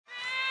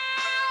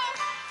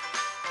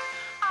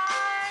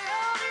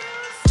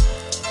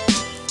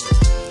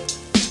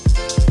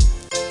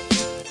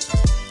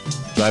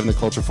driving the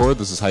culture forward.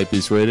 This is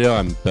ItsTheReal.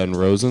 I'm Ben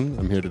Rosen.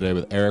 I'm here today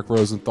with Eric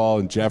Rosenthal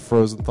and Jeff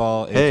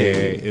Rosenthal,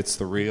 a.k.a. It's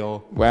the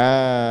Real.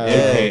 Wow.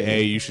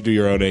 A.k.a. you should do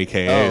your own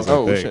AKAs,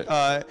 I think. Shit.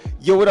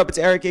 Yo, what up? It's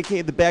Eric,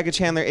 a.k.a. the Bag of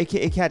Chandler,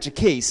 a.k.a. Catch a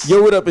Case.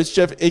 Yo, what up? It's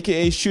Jeff,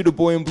 a.k.a. Shoot a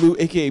Boy in Blue,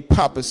 a.k.a.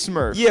 Papa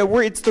Smurf. Yeah,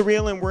 we're It's the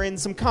Real, and we're in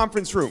some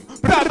conference room.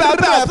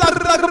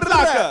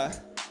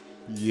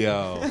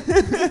 Yo.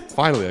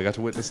 Finally, I got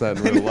to witness that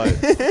in real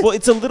life. Well,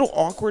 it's a little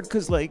awkward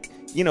because,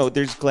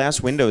 there's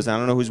glass windows. I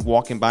don't know who's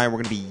walking by, and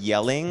we're going to be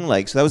yelling.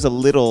 So that was a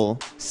little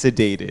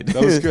sedated.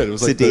 That was good. It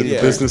was like the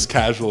Sedated. business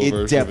casual It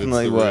version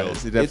definitely of It's the Real.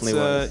 was. It definitely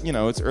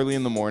was. It's early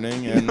in the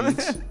morning, and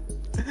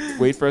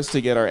wait for us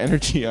to get our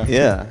energy up.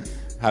 Yeah,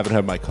 Haven't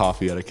had my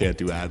coffee yet. I can't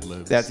do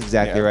ad-libs. that's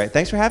exactly right.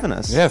 Thanks for having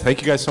us. Yeah,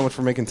 thank you guys so much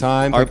for making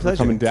time. Our Thank you pleasure.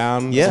 for coming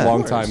down. Yeah, it's a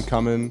long of time course.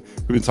 coming.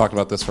 We've been talking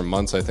about this for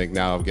months, I think,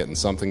 now, of getting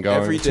something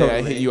going. Every day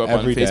I hit you up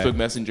Every on day. Facebook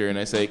Messenger, and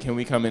I say, can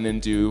we come in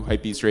and do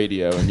Hypebeast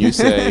Radio? And you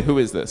say, who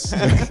is this?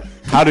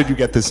 How did you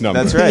get this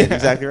number? That's right.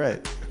 Exactly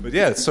right. But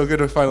yeah, it's so good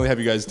to finally have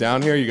you guys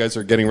down here. You guys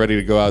are getting ready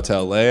to go out to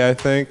LA, I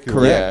think.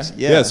 Correct.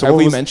 Yeah. Yeah. So Have what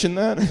we was- mentioned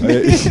that?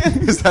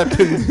 Has that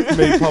been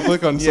made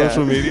public on Yeah.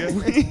 social media?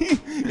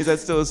 Is that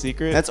still a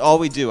secret? That's all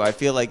we do. I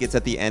feel like it's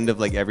at the end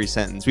of every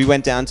sentence. We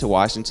went down to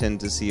Washington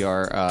to see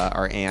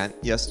our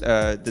aunt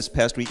this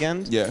past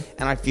weekend. Yeah.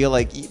 And I feel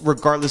like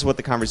regardless of what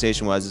the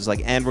conversation was,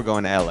 it's and we're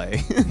going to LA.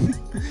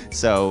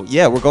 So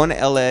yeah, we're going to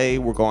LA.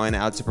 We're going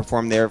out to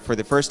perform there for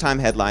the first time,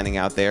 headlining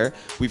out there.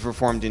 We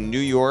performed in New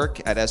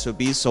York at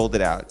SOB, sold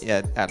it out.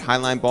 At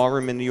Highline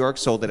Ballroom in New York,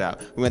 sold it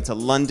out. We went to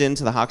London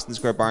to the Hoxton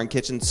Square Bar and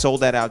Kitchen,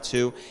 sold that out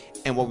too.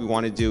 And what we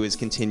want to do is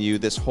continue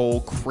this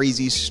whole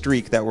crazy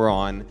streak that we're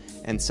on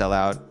and sell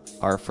out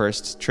our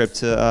first trip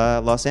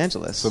to Los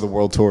Angeles. So the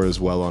world tour is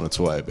well on its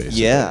way,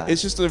 basically. Yeah.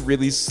 It's just a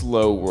really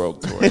slow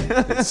world tour.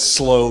 It's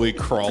slowly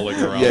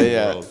crawling around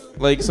the world.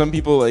 Like some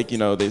people,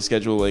 they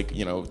schedule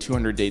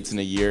 200 dates in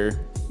a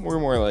year. We're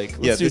more like,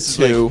 let's do this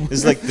two.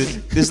 Is this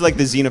is like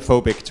the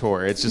xenophobic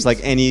tour. It's just like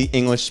any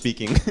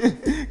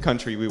English-speaking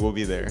country, we will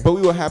be there. But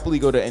we will happily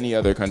go to any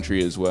other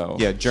country as well.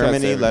 Yeah,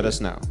 Germany, Shout out let to us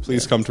know.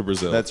 Please come to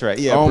Brazil. That's right.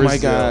 Yeah. Oh my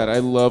Brazil. God, I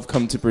love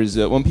come to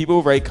Brazil. When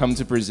people write "come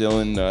to Brazil"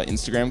 in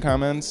Instagram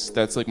comments,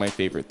 that's my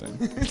favorite thing.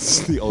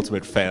 It's the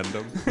ultimate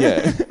fandom.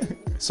 Yeah.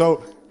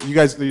 So you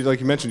guys,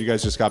 like you mentioned, you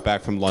guys just got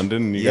back from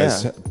London, and you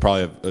guys Yeah.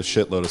 probably have a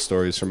shitload of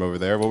stories from over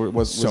there. What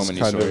was So many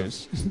kind of-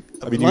 stories.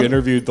 I mean, you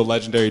interviewed the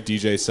legendary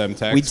DJ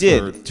Semtex We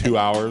did. for 2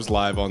 hours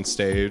live on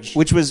stage.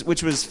 Which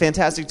was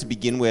fantastic to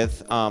begin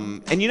with.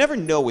 And you never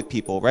know with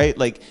people, right?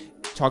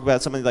 Talk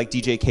about somebody like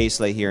DJ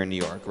K-Slay here in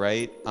New York,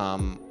 right?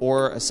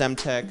 Or a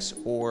Semtex,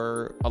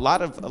 or a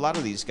lot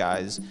of these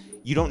guys.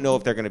 You don't know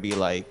if they're going to be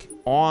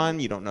on.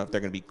 You don't know if they're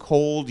going to be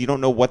cold. You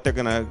don't know what they're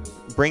going to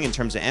bring in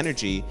terms of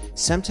energy.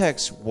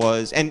 Semtex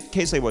was, and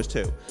K-Slay was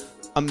too,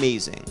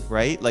 amazing,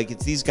 right?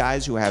 It's these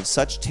guys who have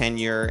such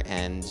tenure,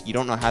 and you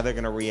don't know how they're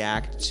going to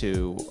react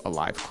to a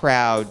live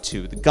crowd,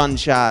 to the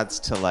gunshots,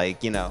 to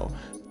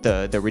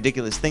the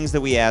ridiculous things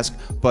that we ask.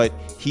 But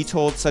he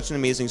told such an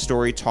amazing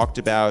story, talked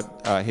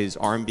about his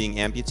arm being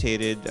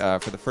amputated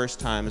for the first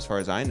time, as far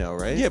as I know,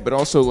 right? Yeah, but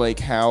also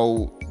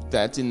how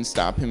that didn't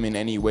stop him in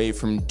any way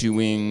from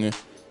doing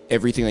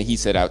everything that he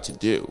set out to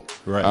do.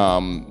 Right.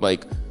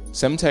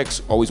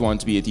 Semtex always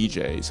wanted to be a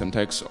DJ.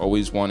 Semtex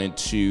always wanted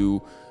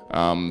to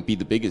be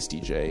the biggest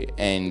DJ.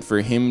 And for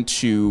him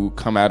to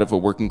come out of a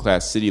working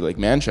class city like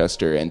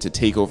Manchester and to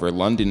take over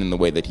London in the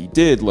way that he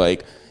did,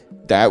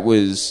 that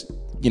was,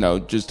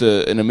 just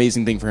an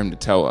amazing thing for him to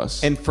tell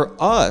us. And for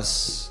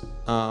us,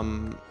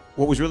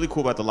 what was really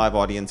cool about the live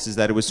audience is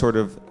that it was sort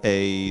of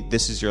a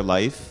 "this is your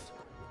life"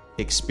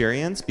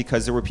 experience,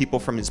 because there were people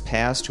from his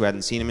past who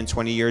hadn't seen him in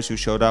 20 years who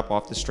showed up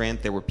off the Strand.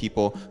 There were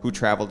people who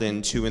traveled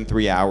in 2 and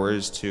 3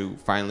 hours to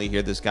finally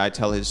hear this guy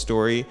tell his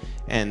story,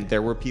 and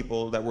there were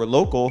people that were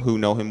local who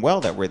know him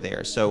well that were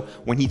there. So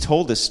when he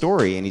told his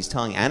story and he's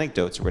telling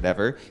anecdotes or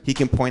whatever, he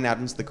can point out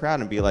into the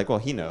crowd and be like, well,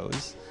 he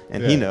knows,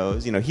 and he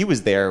knows, he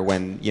was there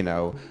when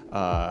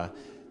a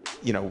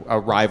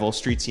rival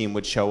street team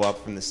would show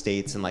up from the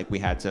States, and we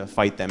had to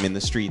fight them in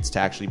the streets to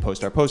actually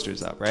post our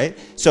posters up, right?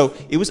 So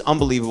it was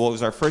unbelievable. It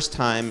was our first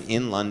time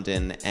in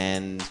London,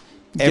 and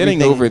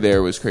Getting over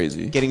there was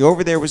crazy. Getting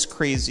over there was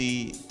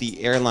crazy.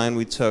 The airline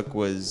we took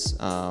was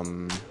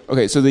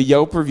Okay, so the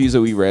Yelp reviews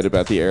that we read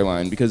about the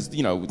airline, because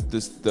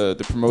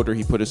the promoter,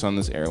 he put us on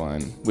this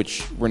airline,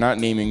 which we're not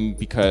naming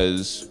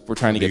because we're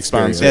trying to get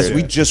sponsors. yes,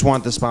 we just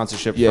want the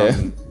sponsorship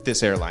from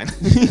this airline.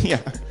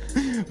 Yeah.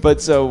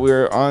 But so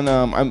we're on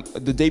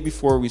the day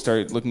before we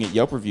started looking at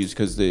Yelp reviews,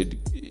 because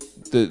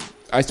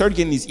I started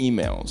getting these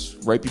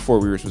emails right before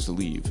we were supposed to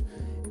leave,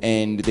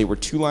 and they were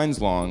 2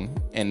 lines long,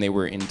 and they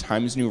were in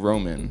Times New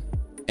Roman,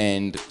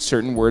 and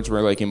certain words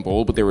were in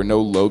bold, but there were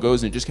no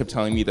logos, and it just kept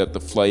telling me that the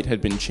flight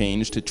had been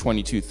changed to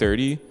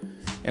 22:30.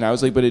 And I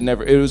was like, but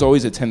it was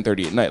always at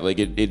 10:30 at night.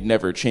 It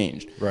never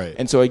changed. Right.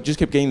 And so I just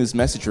kept getting this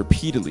message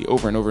repeatedly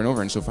over and over and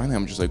over. And so finally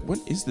I'm just like, what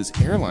is this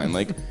airline?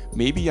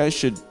 Maybe I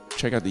should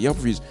check out the Yelp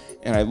reviews.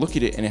 And I look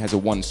at it, and it has a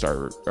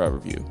 1-star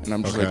review. And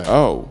I'm just Okay. like,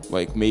 oh,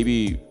 like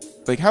maybe,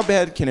 like how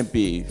bad can it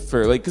be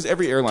for like, because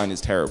every airline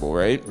is terrible,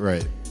 right?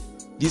 Right.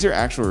 These are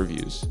actual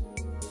reviews.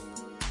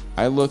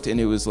 I looked, and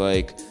it was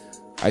like,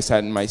 I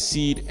sat in my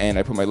seat, and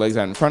I put my legs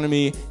out in front of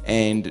me,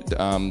 and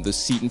the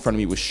seat in front of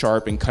me was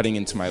sharp and cutting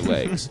into my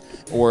legs.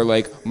 Or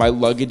like my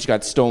luggage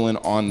got stolen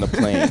on the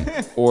plane.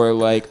 Or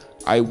like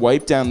I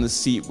wiped down the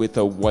seat with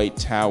a white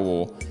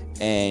towel,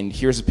 and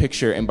here's a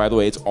picture, and by the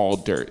way, it's all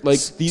dirt. Like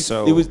these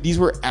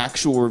were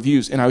actual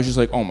reviews, and I was just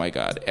like, oh my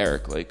god,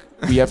 Eric, like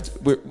we have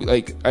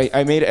to.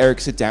 I made Eric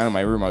sit down in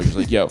my room. I was just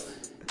like, yo,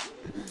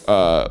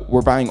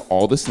 we're buying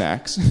all the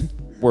snacks.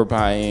 We're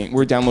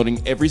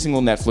downloading every single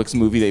Netflix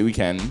movie that we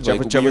can.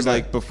 Jeff was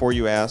like, before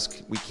you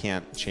ask, we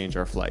can't change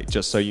our flight,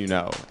 just so you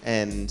know.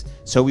 And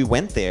so we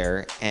went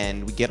there,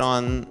 and we get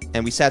on,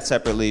 and we sat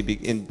separately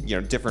in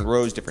different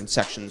rows, different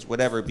sections,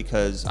 whatever,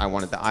 because I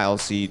wanted the aisle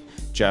seat.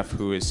 Jeff,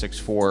 who is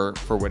 6'4",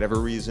 for whatever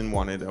reason,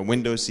 wanted a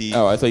window seat.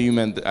 Oh, I thought you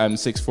meant I'm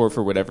 6'4"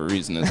 for whatever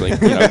reason. It's like,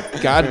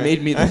 God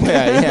made me the way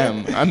I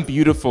am. I'm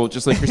beautiful,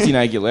 just like Christina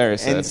Aguilera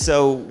said. And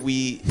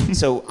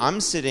so I'm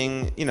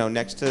sitting,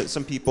 next to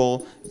some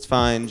people. It's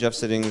fine. Jeff's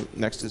sitting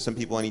next to some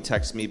people, and he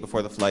texts me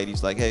before the flight.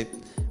 He's like, "Hey,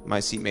 my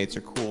seatmates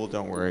are cool.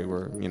 Don't worry.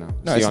 We're, No,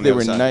 they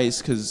were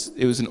nice because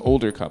it was an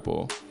older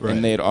couple,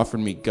 and they had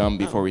offered me gum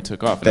before we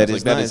took off. And I was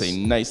like, that is a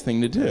nice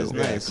thing to do.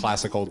 Yeah,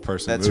 classic old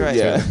person. That's move. right.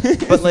 Yeah.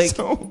 But like,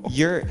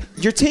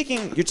 you're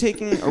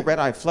taking a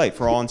red-eye flight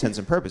for all intents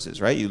and purposes,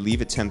 right? You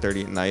leave at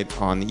 10:30 at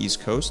night on the East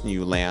Coast, and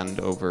you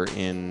land over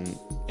in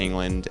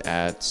England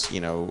at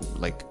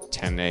like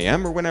 10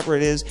 a.m. or whenever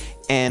it is,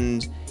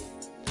 and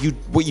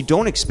what you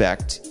don't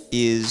expect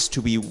is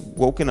to be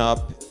woken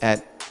up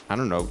at, I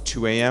don't know,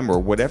 2 a.m. or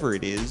whatever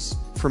it is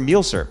for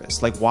meal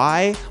service. Like,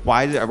 why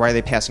are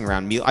they passing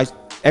around meal?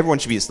 Everyone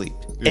should be asleep.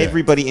 Yeah.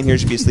 Everybody in here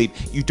should be asleep.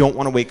 You don't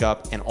want to wake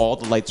up and all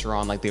the lights are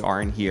on like they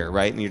are in here,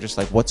 right? And you're just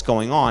like, what's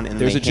going on? And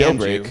there's a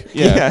jailbreak.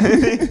 Yeah.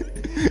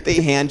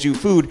 They hand you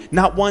food,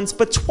 not once,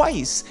 but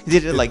twice. They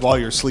did it like while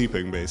you're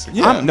sleeping, basically.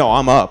 Yeah.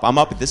 I'm up. I'm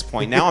up at this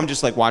point. Now I'm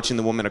just like watching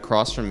the woman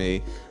across from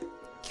me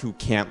who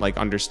can't like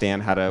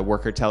understand how to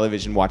work her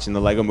television watching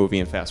the Lego movie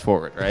and fast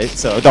forward, right?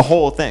 So the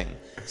whole thing.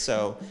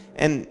 So,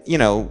 and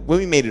when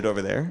we made it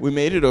over there. We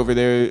made it over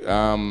there,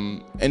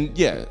 and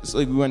yeah, so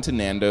like we went to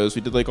Nando's.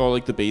 We did like all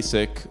like the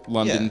basic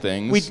London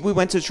things. We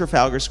went to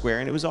Trafalgar Square,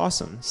 and it was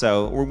awesome.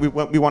 So we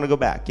want to go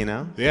back,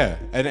 Yeah,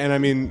 and I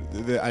mean,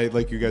 I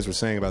like you guys were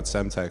saying about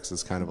Semtex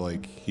is kind of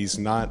like he's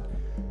not.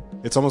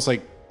 It's almost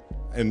like.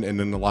 And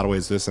in a lot of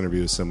ways, this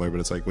interview is similar,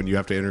 but it's like when you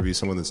have to interview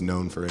someone that's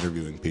known for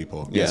interviewing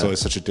people. Yeah. So it's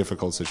such a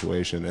difficult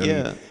situation.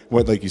 And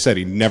what, like you said,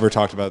 he never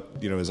talked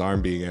about, his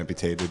arm being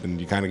amputated,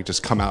 and you kind of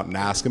just come out and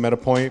ask him at a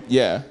point.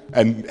 Yeah.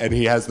 And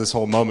he has this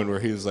whole moment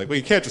where he was like, well,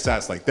 you can't just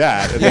ask like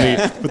that.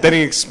 And but then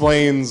he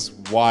explains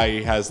why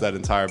he has that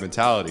entire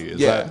mentality.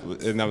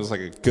 And that was like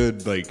a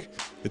good, like,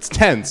 it's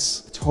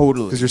tense.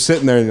 Totally. Because you're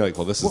sitting there and you're like,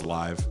 well, this is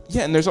live.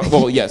 Yeah, and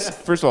yes.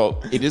 First of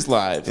all, it is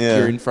live. Yeah.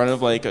 You're in front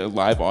of like a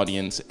live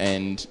audience,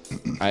 and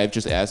I have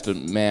just asked a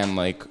man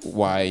like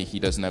why he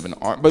doesn't have an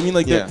arm. But I mean,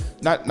 like,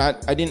 not.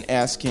 I didn't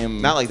ask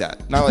him. Not like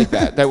that. Not like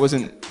that. That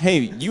wasn't. Hey,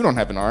 you don't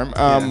have an arm.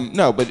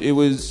 No, but it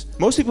was.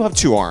 Most people have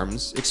 2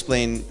 arms.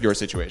 Explain your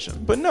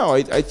situation. But no,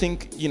 I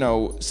think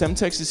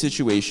Semtex's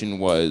situation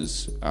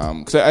was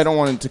because I don't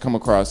want it to come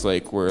across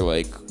like we're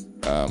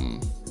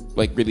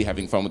like really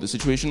having fun with the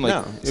situation.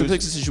 Like,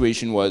 Semtex's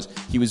situation was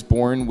he was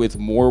born with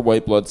more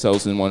white blood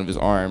cells in one of his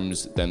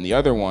arms than the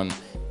other one,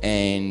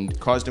 and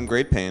caused him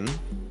great pain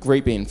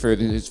for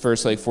his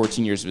first like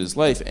 14 years of his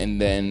life,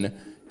 and then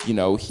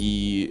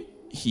he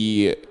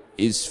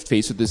is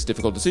faced with this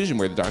difficult decision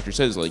where the doctor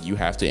says like you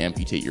have to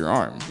amputate your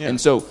arm, and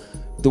so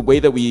the way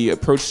that we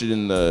approached it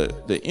in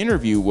the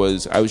interview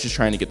was I was just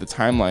trying to get the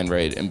timeline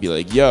right and be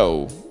like,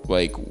 yo,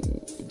 like,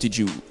 did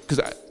you, because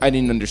I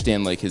didn't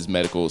understand like his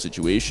medical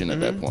situation at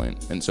that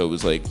point. And so it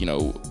was like,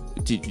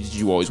 did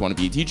you always want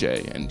to be a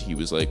DJ? And he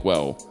was like,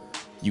 well,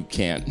 you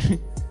can't.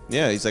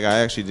 Yeah, he's like, I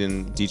actually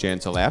didn't DJ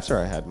until after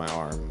I had my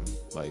arm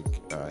like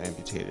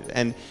amputated.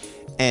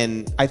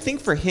 And I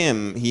think for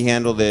him, he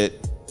handled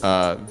it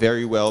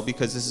very well,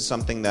 because this is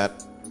something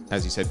that,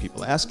 as he said,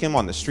 people ask him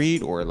on the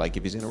street or like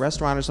if he's in a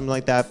restaurant or something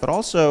like that. But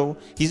also,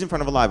 he's in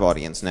front of a live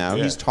audience now.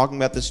 Yeah. He's talking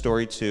about this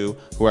story to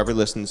whoever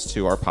listens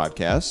to our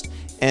podcast.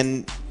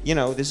 And,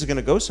 this is going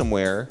to go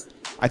somewhere.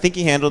 I think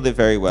he handled it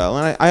very well.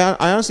 And I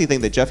honestly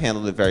think that Jeff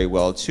handled it very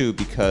well, too,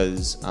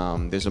 because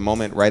there's a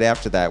moment right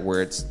after that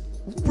where it's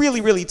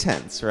really, really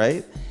tense,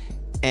 right?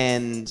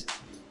 And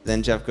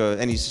then Jeff goes,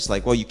 and he's just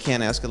like, well, you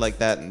can't ask it like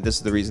that, and this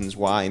is the reasons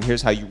why, and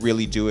here's how you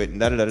really do it, and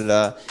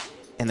da-da-da-da-da.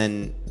 And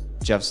then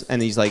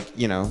he's like,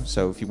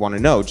 so if you want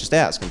to know, just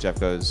ask. And Jeff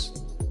goes,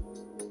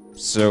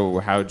 so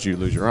how'd you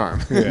lose your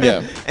arm?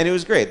 Yeah. And it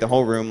was great. The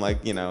whole room,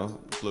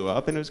 blew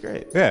up, and it was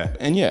great. Yeah.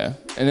 And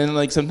then,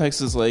 like,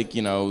 sometimes it's like,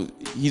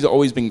 he's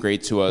always been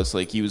great to us.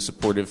 Like, he was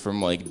supportive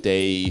from, like,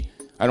 day,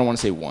 I don't want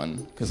to say won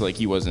because like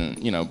he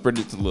wasn't,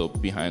 Bridget's a little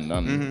behind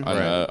on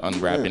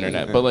rap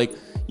internet, but like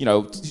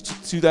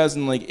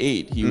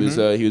 2008, he was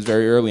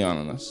very early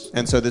on this.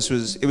 And so it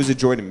was a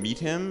joy to meet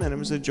him, and it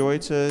was a joy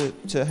to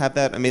have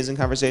that amazing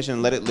conversation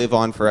and let it live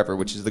on forever,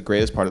 which is the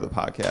greatest part of the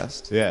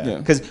podcast. Yeah.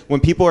 Because when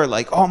people are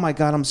like, "Oh my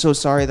God, I'm so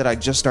sorry that I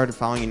just started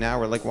following you now,"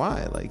 we're like,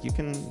 "Why? Like you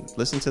can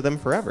listen to them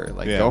forever.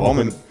 Like go home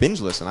and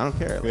binge listen. I don't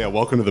care." Like, yeah,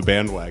 welcome to the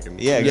bandwagon.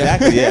 Yeah,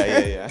 exactly.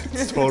 Yeah.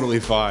 It's totally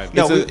fine.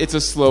 No, it's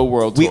a slow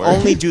world we tour.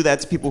 only do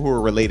that to people who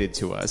are related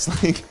to us.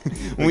 Like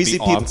when we see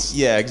people, aunts.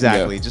 yeah,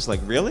 exactly. Yeah. Just like,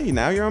 really?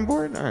 Now you're on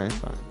board? All right,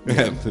 fine.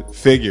 Yeah,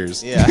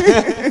 figures.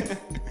 Yeah.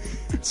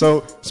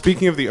 So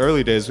speaking of the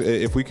early days,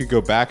 if we could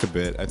go back a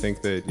bit, I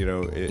think that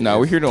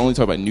we're here to only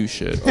talk about new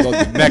shit.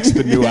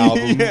 the new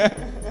album.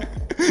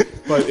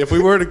 But if we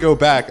were to go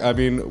back, I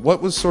mean,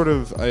 what was sort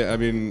of, I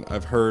mean,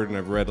 I've heard and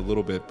I've read a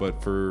little bit,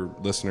 but for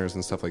listeners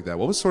and stuff like that,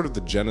 what was sort of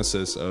the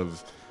genesis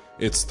of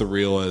It's the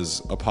Real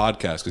as a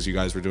podcast? Because you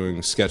guys were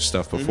doing sketch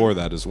stuff before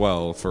that as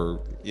well for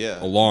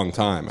a long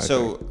time.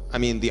 I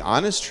mean, the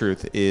honest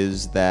truth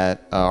is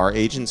that our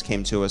agents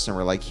came to us and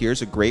were like,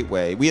 here's a great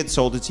way. We had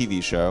sold a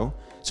TV show.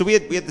 So we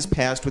had this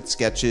past with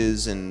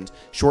sketches and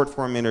short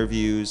form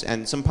interviews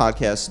and some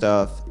podcast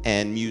stuff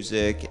and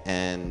music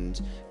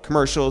and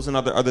commercials and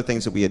other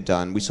things that we had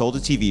done. We sold a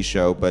TV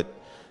show, but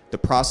the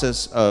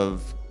process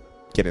of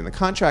getting the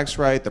contracts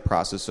right, the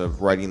process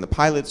of writing the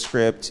pilot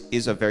script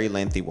is a very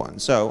lengthy one.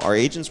 So our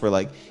agents were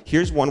like,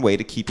 here's one way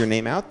to keep your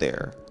name out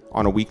there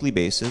on a weekly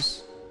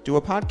basis, do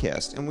a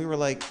podcast. And we were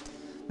like,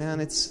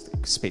 man,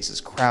 space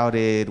is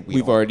crowded.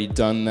 We've already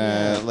done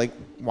that. Yeah, like,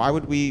 why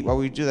would we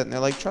do that? And they're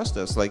like, trust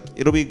us. Like,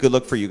 it'll be a good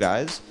look for you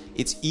guys.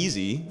 It's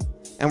easy.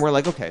 And we're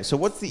like, okay, so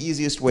what's the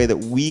easiest way that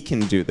we can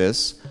do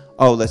this?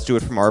 Oh, let's do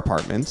it from our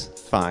apartment.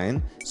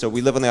 Fine. So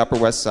we live on the Upper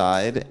West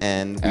Side,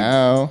 and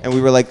we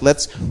were like,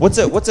 what's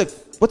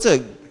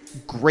a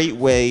great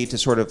way to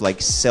sort of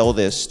like sell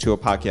this to a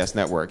podcast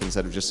network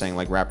instead of just saying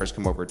like rappers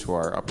come over to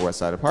our Upper West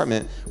Side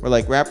apartment. We're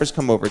like, rappers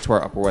come over to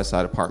our Upper West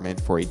Side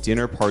apartment for a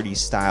dinner party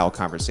style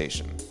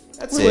conversation.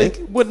 That's it.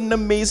 Like, what an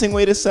amazing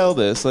way to sell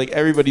this. Like,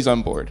 everybody's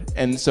on board.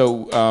 And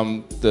so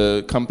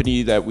the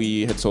company that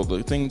we had sold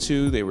the thing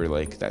to, they were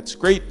like, that's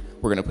great.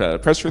 We're going to put out a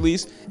press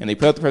release. And they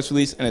put out the press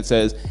release, and it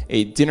says,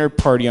 a dinner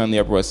party on the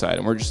Upper West Side.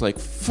 And we're just like,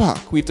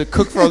 fuck, we have to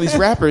cook for all these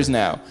rappers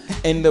now.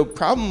 And the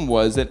problem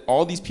was that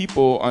all these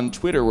people on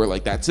Twitter were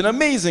like, that's an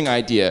amazing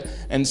idea.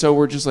 And so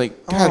we're just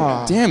like,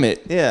 God damn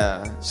it.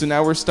 Yeah. So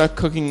now we're stuck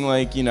cooking,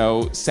 like,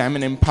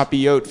 salmon and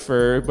papillote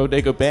for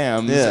Bodega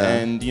Bams. Yeah.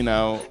 And,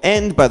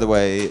 And, by the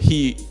way,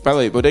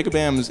 Bodega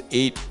Bams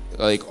ate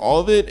like all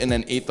of it and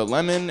then ate the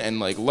lemon and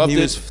like loved it.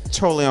 He was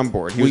totally on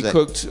board. We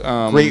cooked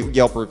great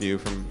Yelp review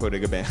from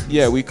Bodega Bams.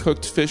 Yeah, we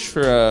cooked fish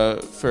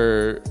for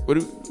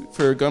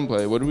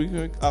Gunplay. What did we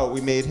cook? Oh,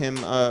 we made him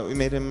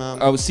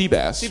sea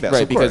bass. Sea bass,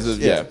 right? Of because course.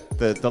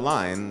 of the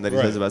line that he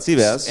says about sea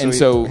bass. And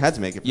so we had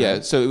to make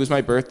it. So it was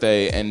my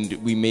birthday, and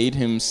we made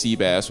him sea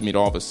bass. We made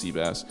all of us sea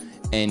bass,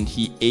 and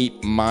he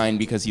ate mine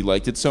because he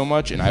liked it so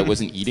much, and I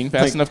wasn't eating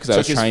fast enough because I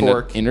was trying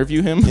to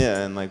interview him.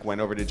 Yeah, and like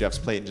went over to Jeff's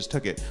plate and just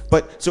took it.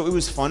 But so it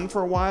was fun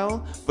for a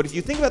while. But if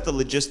you think about the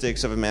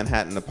logistics of a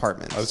Manhattan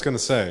apartment, I was going to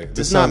say,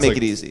 does not make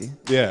it easy.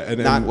 Yeah,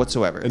 not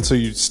whatsoever. And so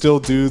you still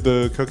do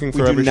the cooking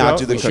for every show? We do not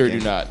do the cooking. Sure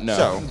do not. No.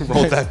 So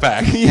roll that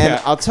back. And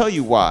I'll tell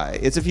you why.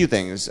 It's a few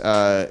things.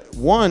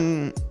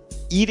 One,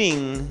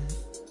 eating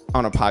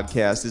on a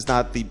podcast is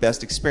not the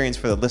best experience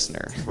for the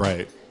listener.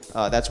 Right.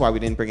 That's why we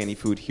didn't bring any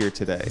food here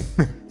today.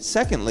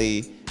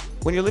 Secondly,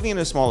 when you're living in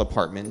a small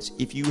apartment,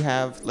 if you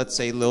have, let's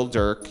say, Lil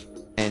Durk,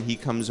 and he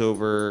comes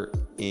over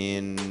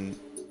in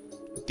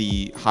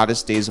the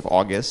hottest days of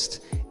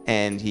August,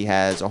 and he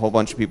has a whole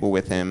bunch of people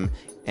with him,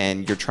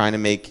 and you're trying to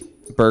make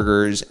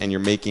burgers, and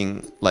you're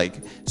making like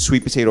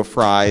sweet potato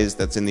fries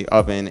that's in the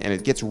oven, and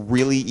it gets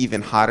really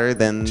even hotter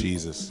than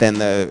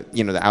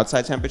the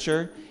outside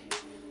temperature,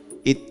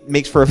 it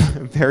makes for a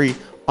very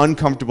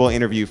uncomfortable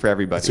interview for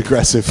everybody. It's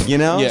aggressive.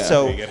 Yeah.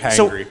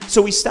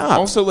 So we stopped.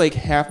 Also, like,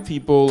 half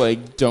people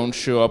like don't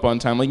show up on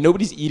time. Like,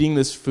 nobody's eating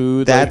this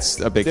food. That's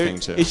a big thing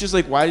too. It's just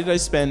like, why did I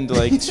spend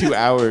like 2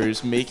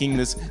 hours making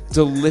this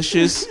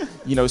delicious,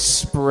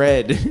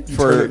 spread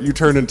for? You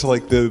turn into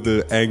like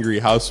the angry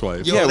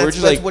housewife. Yeah, we're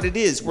just like, what it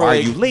is. Why are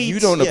you late? You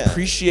don't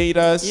appreciate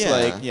us. Yeah.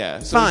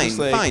 Like, So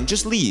fine,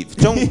 just leave.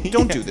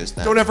 Don't do this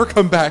then. Don't ever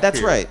come back. That's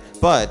here. right.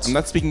 But I'm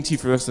not speaking to you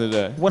for the rest of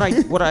the day.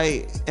 What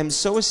I am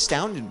so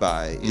astounded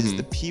by is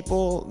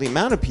the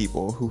amount of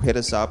people who hit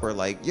us up are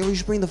like, yo, you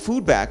should bring the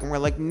food back. And we're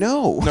like,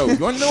 no. No, you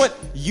want to know what?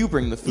 You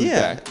bring the food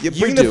back. You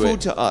bring the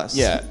food to us.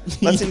 Yeah.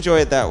 Let's enjoy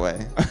it that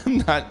way. I'm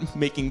not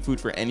making food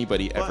for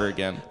anybody ever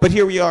again. But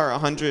here we are,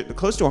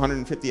 close to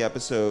 150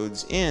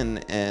 episodes in,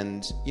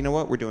 and you know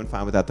what? We're doing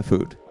fine without the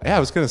food. Yeah, I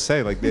was going to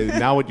say, like,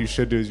 now what you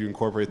should do is you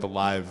incorporate the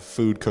live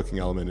food cooking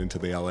element into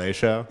the LA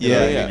show.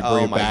 Yeah. You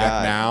bring it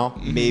back now.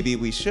 Maybe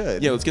we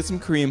should. Yeah, let's get some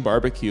Korean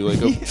barbecue,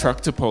 like a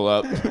truck to pull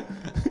up.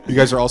 You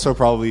guys are also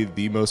probably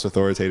the most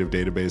authoritative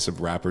database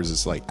of rappers.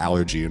 It's like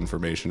allergy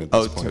information at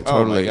this point.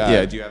 Oh my God.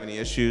 Yeah. Do you have any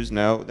issues?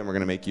 No. Then we're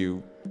gonna make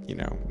you,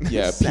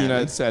 Yeah,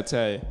 salmon. peanut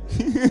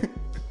satay.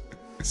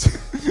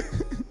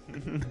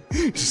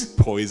 Just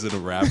poison a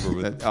rapper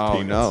with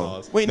peanut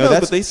sauce. Wait, No, no,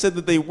 that's- but they said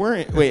that they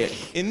weren't. Wait,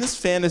 in this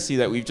fantasy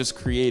that we've just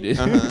created,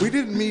 We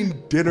didn't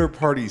mean dinner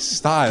party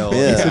style.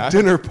 Yeah. It's a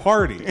dinner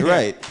party.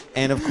 Right.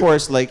 And of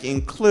course, like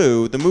in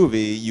Clue, the movie,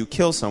 you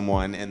kill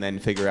someone and then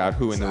figure out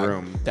who in the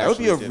room. that would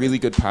be a actually did really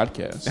good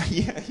podcast.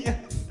 it. Yeah.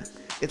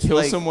 It's Kill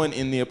like, someone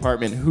in the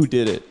apartment. Who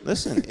did it?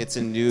 Listen, it's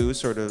a new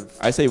sort of.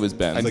 I say it was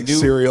Ben. Like new-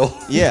 cereal.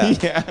 Yeah.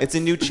 Yeah. It's a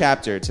new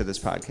chapter to this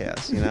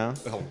podcast,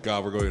 Oh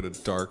God, we're going in a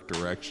dark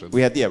direction.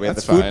 We had the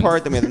That's food fine.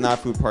 part, then we had the not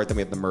food part, then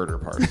we had the murder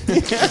part.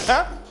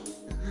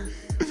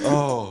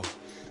 Oh,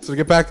 so to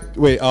get back,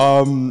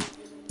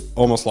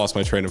 almost lost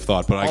my train of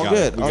thought, but I All got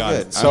good, it. We all got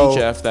good. it. So I'm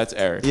Jeff. That's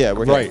Eric. Yeah,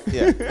 we're right,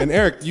 here. Yeah. And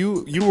Eric,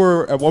 you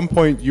were at one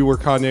point you were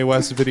Kanye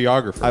West's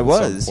videographer. I at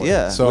was, some point.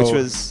 yeah, So which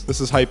was-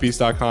 this is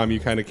hypebeast.com. You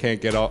kind of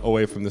can't get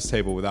away from this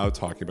table without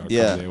talking about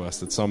Yeah. Kanye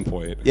West at some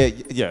point.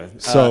 Yeah.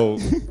 So,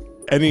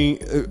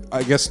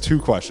 I guess 2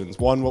 questions.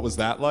 1, what was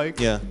that like?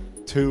 Yeah.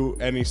 2,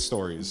 any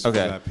stories Okay.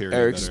 from that period?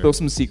 Eric, that spill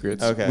some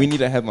secrets. Okay. We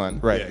need a headline.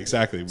 Right. Yeah,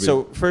 exactly.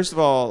 So first of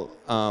all,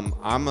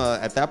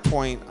 at that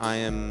point I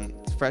am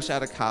fresh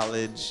out of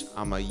college.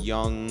 I'm a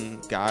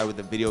young guy with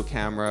a video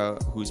camera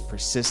who's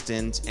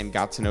persistent and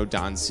got to know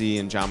Don C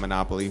and John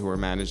Monopoly, who were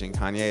managing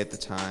Kanye at the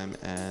time.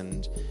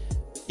 And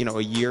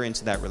a year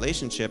into that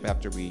relationship,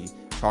 after we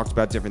talked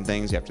about different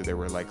things, after there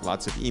were like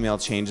lots of email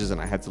changes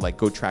and I had to like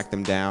go track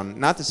them down,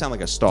 not to sound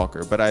like a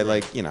stalker, but I I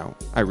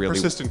really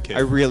Persistent kid.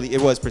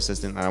 it was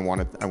persistent, and I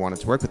wanted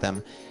to work with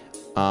them.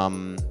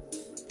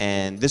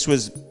 And this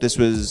was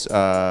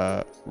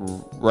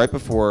right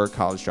before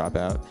College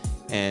Dropout,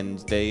 and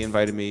they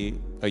invited me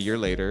a year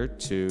later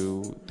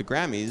to the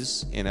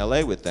Grammys in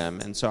LA with them.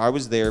 And so I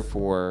was there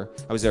for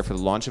the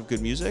launch of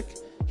Good Music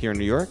here in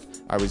New York.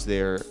 I was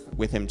there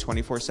with him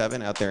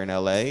 24/7 out there in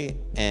LA,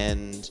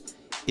 and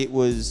it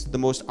was the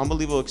most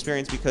unbelievable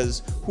experience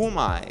because who am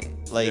I?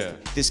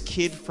 This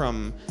kid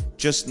from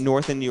just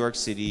north in New York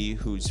City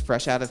who's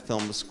fresh out of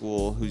film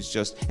school,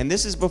 and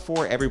this is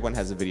before everyone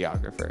has a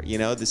videographer.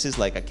 This is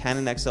like a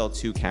Canon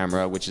XL2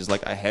 camera, which is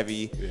like a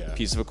heavy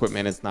piece of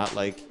equipment. It's not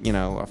like,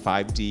 a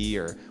 5D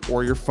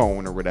or your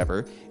phone or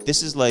whatever.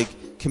 This is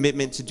like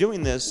commitment to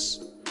doing this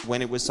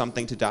when it was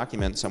something to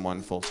document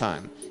someone full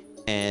time.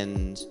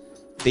 And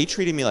they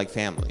treated me like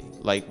family.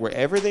 Like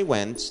wherever they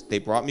went, they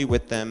brought me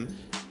with them.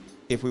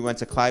 If we went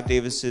to Clive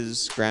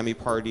Davis's Grammy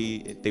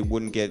party, they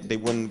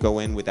wouldn't go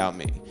in without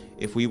me.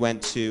 If we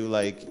went to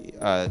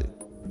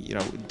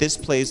this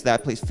place,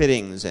 that place,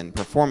 fittings and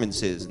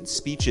performances and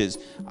speeches,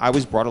 I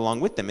was brought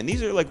along with them. And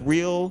these are like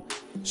real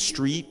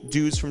street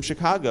dudes from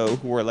Chicago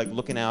who were like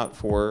looking out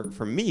for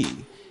me.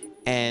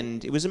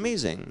 And it was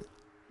amazing.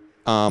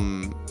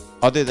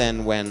 Other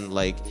than when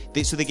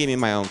they gave me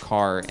my own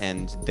car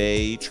and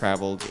they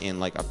traveled in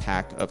like a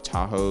pack of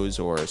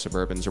Tahoes or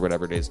Suburbans or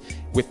whatever it is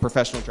with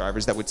professional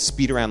drivers that would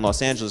speed around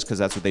Los Angeles because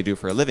that's what they do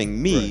for a living.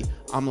 Me, right.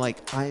 I'm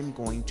like, I'm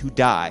going to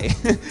die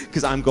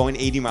because I'm going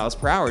 80 miles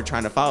per hour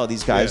trying to follow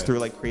these guys through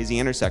like crazy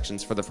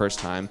intersections for the first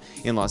time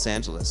in Los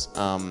Angeles.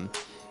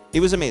 It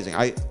was amazing.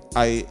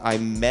 I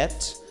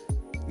met,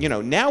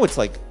 now it's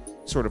like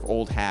sort of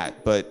old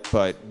hat, but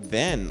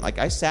then like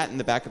I sat in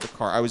the back of the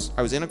car. I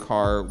was in a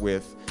car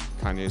with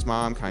Kanye's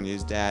mom,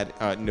 Kanye's dad,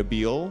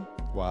 Nabil,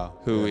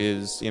 who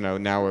is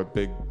now a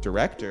big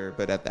director,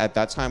 but at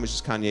that time was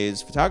just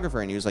Kanye's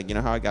photographer, and he was like,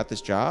 how I got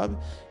this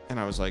job? And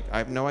I was like, I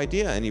have no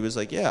idea. And he was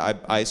like, yeah,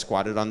 I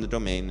squatted on the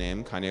domain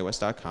name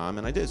KanyeWest.com,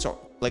 and I did. So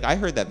like I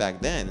heard that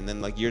back then, and then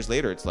like years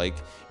later it's like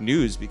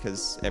news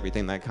because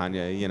everything that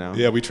Kanye,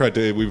 Yeah,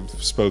 we've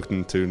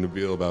spoken to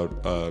Nabil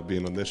about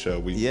being on this show.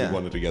 We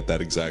wanted to get that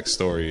exact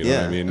story, you know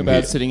what I mean?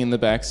 About sitting in the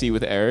backseat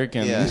with Eric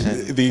and,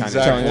 and the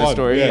exact telling one. The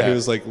story. Yeah, he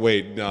was like,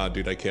 wait, nah,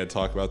 dude, I can't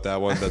talk about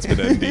that one. That's been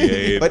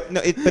NDA'd. But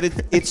no,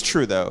 it's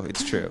true though.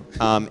 It's true.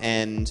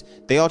 And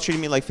they all treated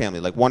me like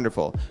family, like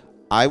wonderful.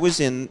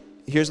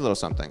 Here's a little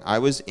something. I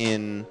was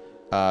in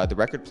the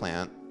record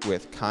plant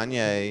with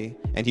Kanye,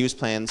 and he was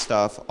playing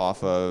stuff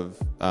off of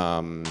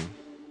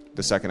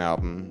the second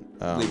album.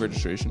 Late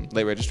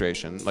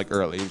Registration, like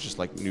early. It was just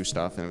like new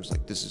stuff, and it was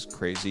like, this is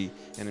crazy.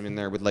 And I'm in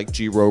there with like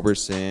G.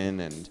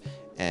 Roberson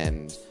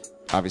and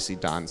obviously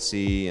Don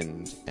C.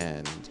 and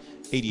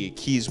 88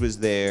 Keys was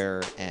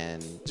there,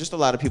 and just a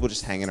lot of people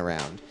just hanging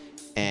around.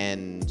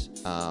 And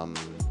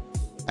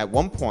at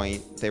one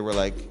point, they were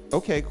like,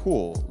 okay,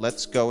 cool.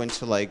 Let's go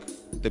into like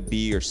the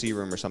B or C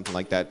room or something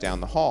like that down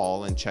the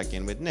hall and check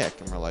in with Nick.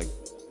 And we're like,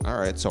 all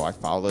right. So I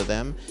follow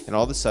them. And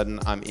all of a sudden,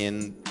 I'm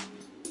in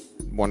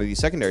one of these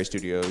secondary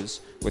studios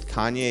with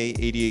Kanye,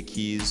 88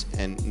 Keys,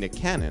 and Nick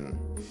Cannon.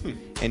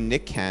 And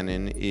Nick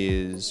Cannon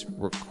is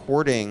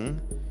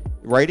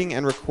writing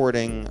and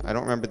recording. I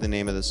don't remember the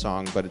name of the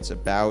song, but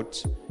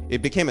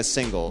it became a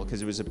single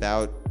because it was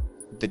about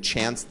the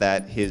chance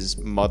that his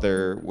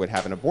mother would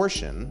have an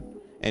abortion.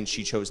 And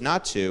she chose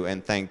not to,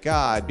 and thank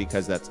God,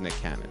 because that's Nick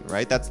Cannon,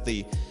 right? That's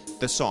the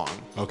the song.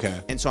 Okay.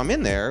 And so I'm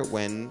in there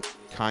when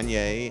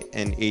Kanye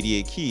and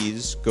 88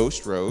 Keys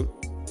ghost wrote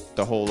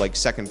the whole like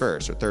second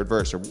verse or third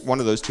verse or one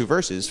of those two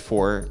verses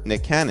for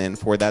Nick Cannon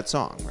for that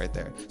song right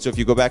there. So if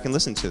you go back and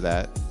listen to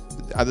that,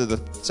 either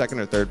the second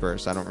or third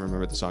verse, I don't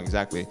remember the song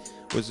exactly,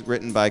 was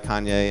written by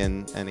Kanye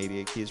and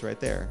 88 Keys right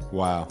there.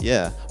 Wow.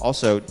 Yeah.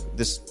 Also,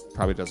 this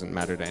probably doesn't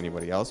matter to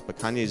anybody else, but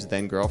Kanye's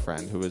then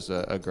girlfriend, who was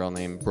a girl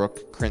named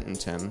Brooke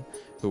Crinton,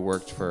 who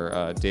worked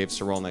for Dave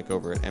Cerolnik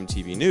over at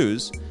MTV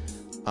News,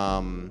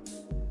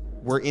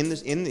 we're in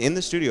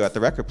the studio at the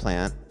record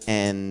plant,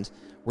 and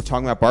we're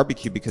talking about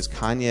barbecue because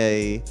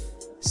Kanye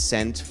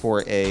sent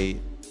for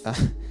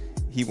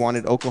he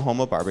wanted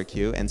Oklahoma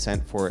barbecue and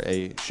sent for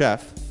a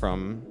chef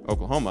from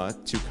Oklahoma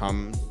to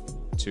come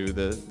to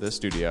the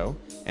studio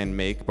and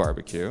make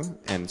barbecue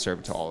and serve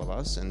it to all of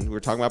us. And we were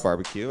talking about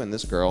barbecue, and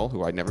this girl,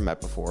 who I'd never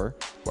met before,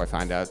 who I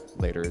find out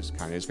later is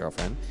Kanye's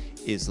girlfriend,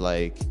 is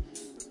like,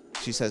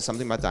 she says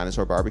something about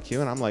dinosaur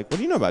barbecue, and I'm like, what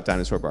do you know about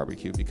dinosaur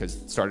barbecue? Because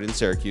it started in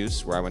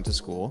Syracuse, where I went to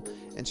school.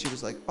 And she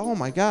was like, oh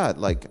my God,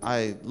 like,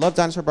 I love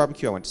dinosaur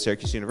barbecue. I went to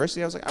Syracuse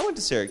University. I was like, I went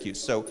to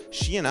Syracuse. So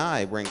she and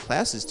I were in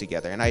classes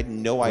together, and I had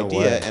no idea.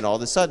 way. And all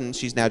of a sudden,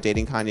 she's now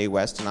dating Kanye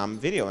West, and I'm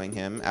videoing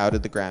him out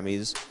at the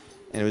Grammys,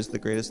 and it was the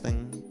greatest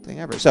thing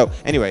ever. So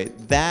anyway,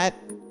 that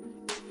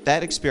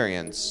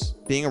experience,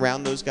 being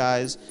around those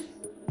guys,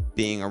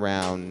 being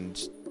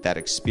around that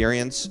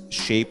experience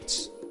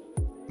shaped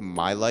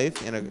my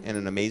life in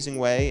an amazing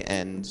way,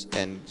 and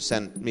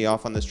sent me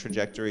off on this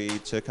trajectory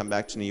to come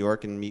back to New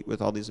York and meet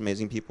with all these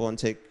amazing people and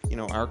take, you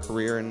know, our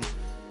career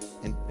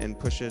and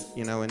push it,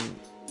 you know, in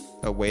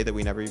a way that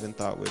we never even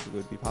thought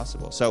would be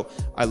possible. So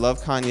I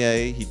love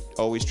Kanye. He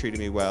always treated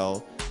me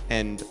well,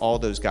 and all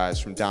those guys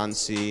from Don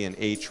C and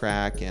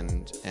A-Track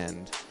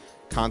and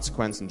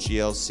Consequence and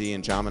GLC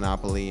and John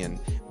Monopoly and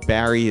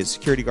Barry, his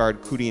security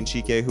guard, Kudi and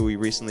Chike, who we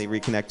recently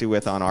reconnected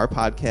with on our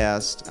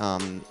podcast.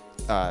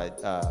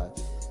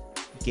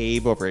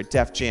 Gabe over at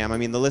Def Jam. I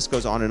mean, the list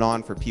goes on and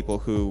on for people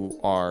who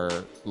are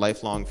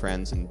lifelong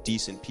friends and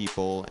decent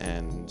people,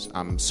 and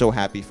I'm so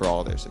happy for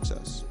all their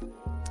success.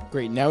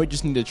 Great. Now we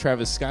just need a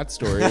Travis Scott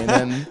story, and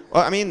then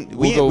well, I mean,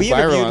 we'll go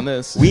viral on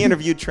this. We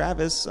interviewed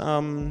Travis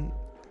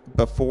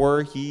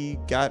before he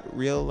got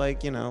real,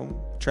 like, you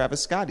know,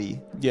 Travis Scotty.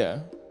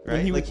 Yeah.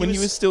 Right? When he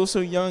was still so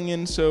young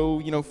and so,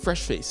 you know,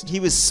 fresh-faced. He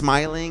was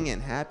smiling and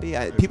happy.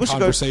 People should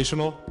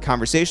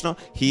Conversational.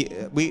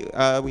 We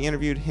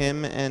interviewed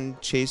him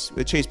and Chase.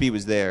 Chase B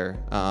was there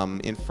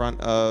in front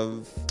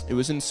of. It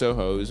was in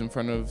Soho. It was in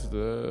front of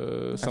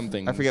the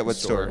something. I forget what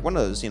store. One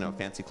of those, you know,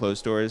 fancy clothes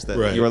stores that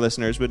Right. your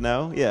listeners would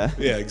know. Yeah.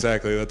 Yeah,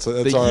 exactly. That's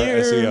The our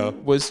year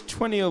SEO. was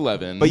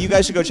 2011. But you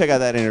guys should go check out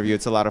that interview.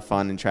 It's a lot of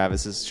fun, and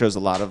Travis shows a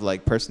lot of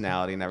like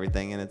personality and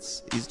everything, and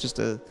he's just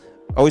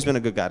always been a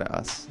good guy to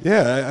us.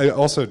 Yeah, I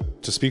also,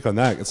 to speak on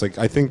that, it's like,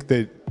 I think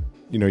that,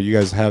 you know, you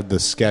guys have the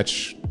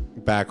sketch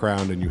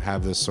background and you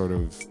have this sort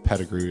of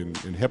pedigree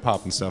in hip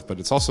hop and stuff,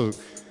 but it's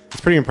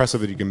pretty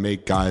impressive that you can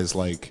make guys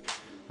like,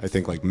 I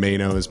think like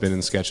Mano has been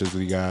in sketches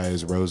with you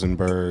guys,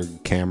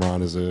 Rosenberg,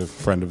 Cameron is a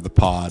friend of the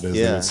pod, as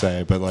they would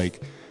say, but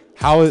like,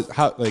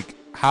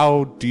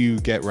 how do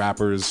you get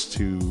rappers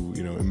to,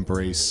 you know,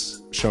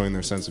 embrace showing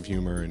their sense of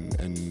humor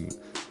and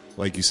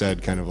like you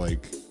said, kind of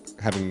like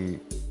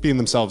being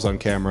themselves on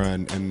camera,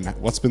 and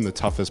what's been the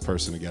toughest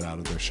person to get out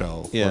of their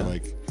shell? Yeah. Or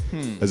like,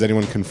 has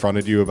anyone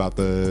confronted you about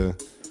the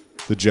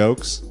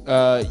jokes?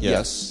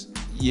 Yes.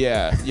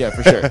 Yeah,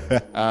 for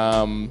sure.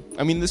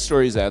 I mean, this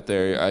story's out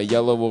there.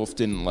 Yellow Wolf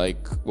didn't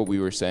like what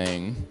we were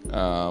saying,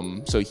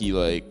 so he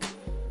like.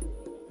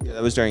 Yeah,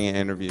 that was during an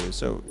interview.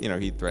 So, you know,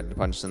 he threatened to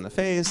punch us in the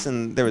face,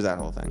 and there was that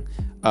whole thing.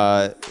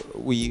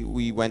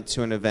 We went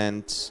to an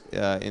event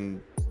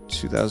in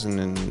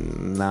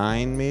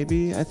 2009,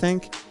 maybe, I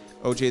think.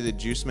 OJ the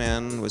Juice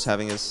Man was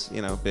having his,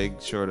 you know,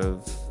 big sort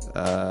of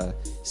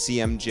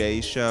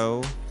CMJ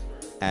show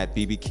at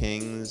BB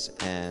King's,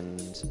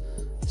 and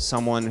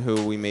someone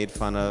who we made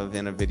fun of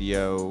in a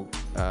video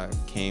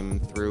came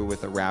through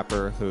with a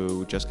rapper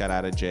who just got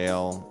out of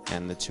jail,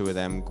 and the two of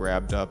them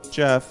grabbed up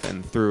Jeff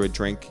and threw a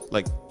drink,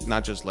 like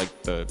not just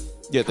like the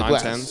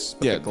contents,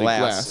 but the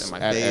glass in my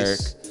face. Eric.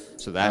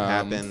 So that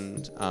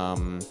happened.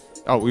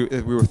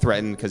 We were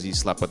threatened because he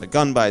slept with a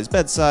gun by his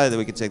bedside, that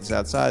we could take this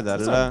outside.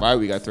 That's not why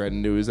we got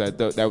threatened. It was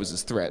that was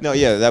his threat. No,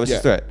 yeah, that was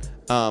his threat.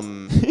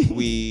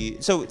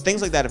 So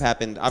things like that have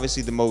happened.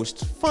 Obviously, the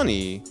most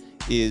funny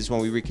is when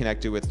we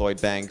reconnected with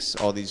Lloyd Banks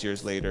all these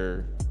years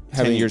later,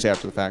 10 years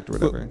after the fact or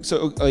whatever.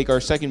 So, like,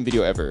 our second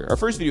video ever, our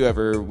first video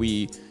ever,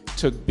 we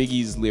took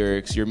Biggie's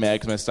lyrics, "You're mad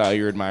because my style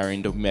you're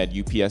admiring, don't be mad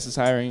UPS is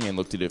hiring," and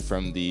looked at it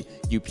from the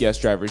UPS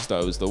drivers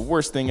thought it was the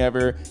worst thing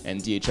ever,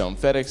 and DHL and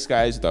FedEx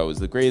guys thought it was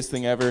the greatest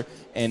thing ever.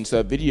 And so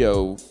that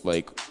video,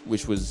 like,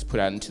 which was put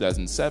out in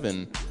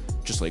 2007,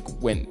 just like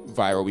went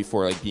viral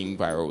before like being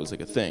viral was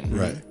like a thing.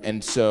 Right.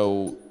 And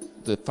so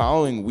the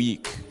following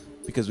week,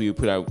 because we would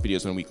put out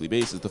videos on a weekly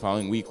basis, the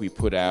following week we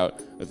put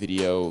out a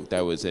video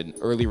that was an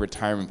early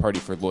retirement party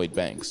for Lloyd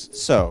Banks.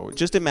 So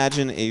just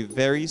imagine a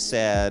very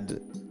sad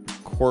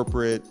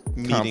corporate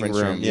meeting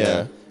room.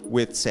 Yeah.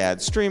 with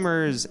sad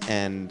streamers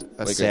and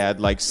a Like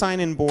sad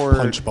sign-in board.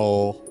 Punch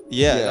bowl.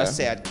 Yeah, a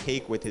sad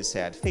cake with his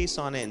sad face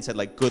on it and said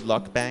 "Good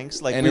luck,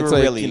 Banks." And we it's were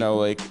like,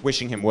 really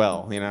wishing him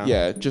well.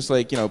 Yeah, just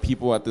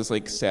people at this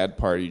sad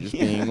party just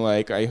being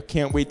like, I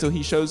can't wait till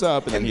he shows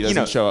up, and then he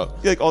doesn't show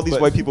up. All these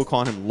white people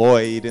calling him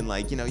Lloyd and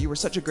you were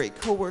such a great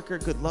coworker.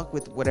 Good luck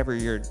with whatever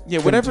you're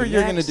whatever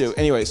you're gonna do.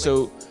 Anyway,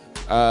 so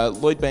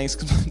Lloyd Banks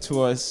comes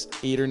to us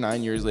 8 or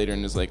 9 years later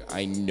and is like,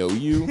 I know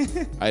you,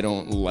 I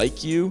don't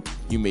like you,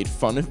 you made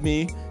fun of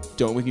me.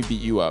 Don't make me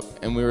beat you up.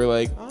 And we were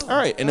like, all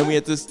right. And then we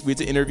had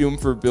to interview him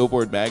for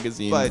Billboard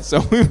magazine. So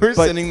we were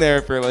sitting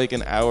there for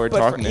an hour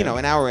talking to him.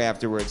 An hour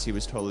afterwards, he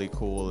was totally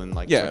cool and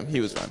he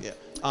was fun. Yeah.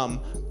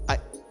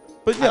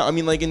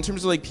 In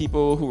terms of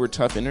people who were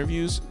tough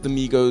interviews, the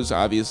Migos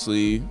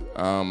obviously.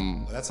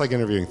 That's like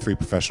interviewing 3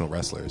 professional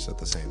wrestlers at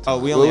the same time. Oh,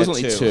 we only it was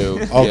had only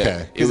 2. 2.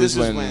 Okay. It was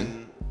this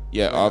when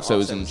Offset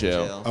was in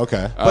jail.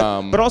 Okay.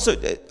 But also,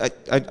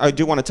 I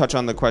do want to touch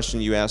on the question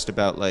you asked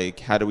about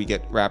how do we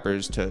get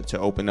rappers to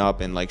open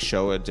up and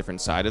show a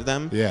different side of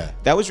them. Yeah.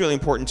 That was really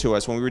important to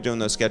us when we were doing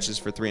those sketches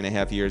for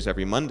 3.5 years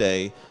every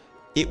Monday.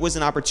 It was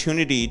an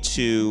opportunity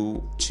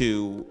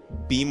to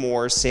be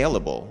more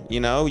saleable.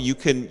 You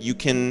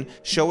can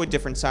show a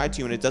different side to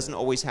you, and it doesn't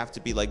always have to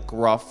be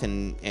gruff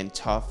and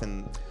tough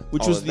and.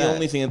 Which was the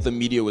only thing that the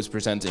media was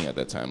presenting at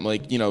that time.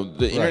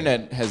 The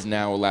internet has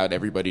now allowed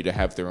everybody to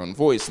have their own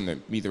voice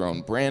and be their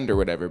own brand or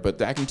whatever. But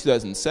back in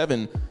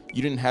 2007,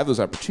 you didn't have those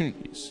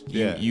opportunities.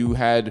 You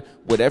had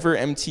whatever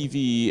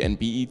MTV and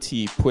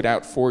BET put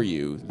out for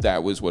you.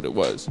 That was what it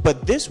was.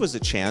 But this was a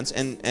chance,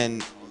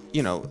 and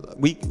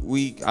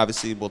we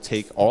obviously will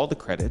take all the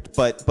credit,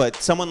 but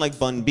someone like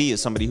Bun B is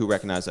somebody who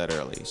recognized that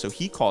early. So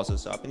he calls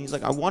us up and he's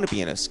like, I want to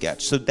be in a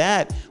sketch. So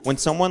that when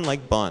someone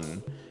like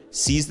Bun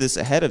sees this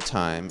ahead of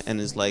time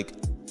and is like,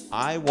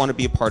 I want to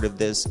be a part of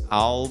this,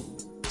 I'll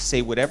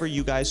say whatever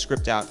you guys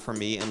script out for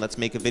me and let's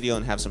make a video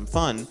and have some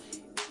fun.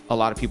 A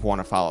lot of people want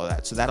to follow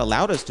that. So that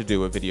allowed us to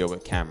do a video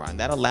with camera, and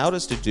that allowed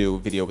us to do a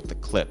video with the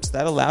clips.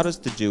 That allowed us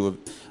to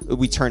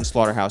we turned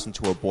Slaughterhouse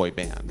into a boy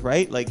band,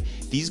 right?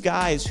 These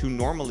guys who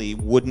normally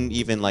wouldn't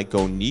even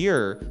go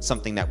near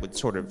something that would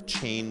sort of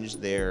change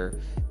their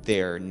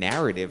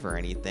narrative or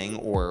anything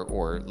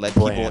or let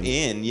people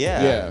in.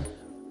 Yeah.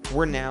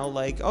 We're now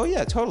oh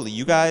yeah, totally.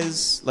 You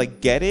guys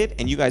get it,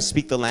 and you guys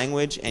speak the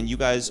language, and you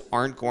guys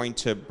aren't going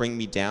to bring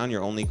me down.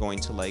 You're only going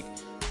to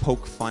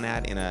poke fun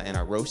at in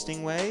a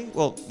roasting way.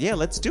 Well, yeah,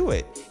 let's do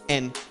it.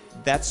 And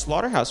that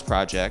Slaughterhouse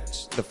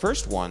project, the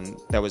first one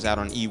that was out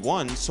on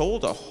E1,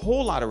 sold a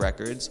whole lot of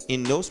records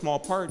in no small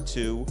part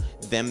to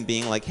them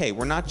being hey,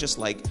 we're not just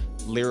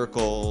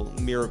lyrical,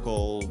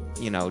 miracle,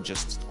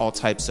 just all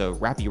types of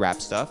rappy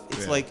rap stuff.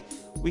 It's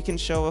we can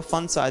show a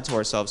fun side to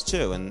ourselves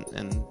too,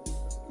 and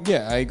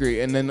yeah, I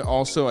agree. And then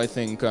also I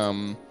think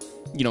in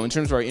terms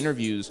of our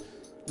interviews,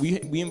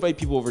 we invite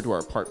people over to our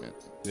apartment.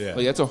 Yeah.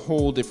 That's a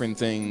whole different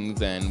thing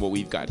than what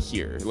we've got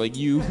here.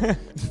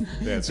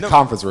 It's a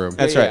conference room.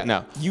 That's right.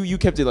 No. You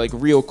kept it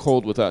real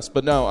cold with us.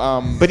 But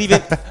no, but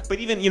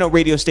even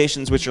radio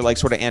stations which are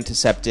sort of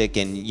antiseptic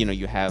and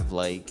you have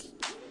a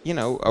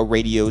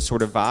radio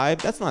sort of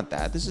vibe. That's not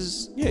that. This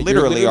is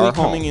literally our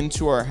coming home.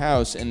 into our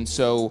house, and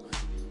so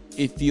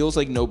it feels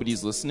like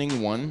nobody's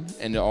listening, one,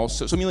 and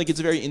also, it's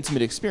a very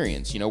intimate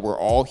experience. We're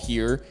all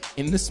here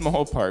in this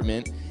small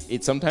apartment.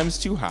 It's sometimes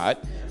too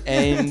hot,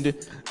 and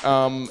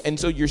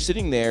so you're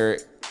sitting there,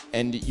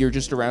 and you're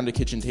just around a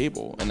kitchen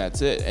table, and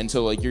that's it. And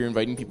so, you're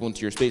inviting people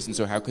into your space, and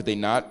so how could they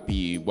not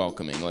be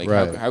welcoming?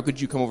 How could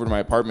you come over to my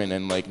apartment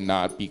and,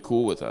 not be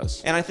cool with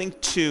us? And I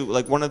think, too,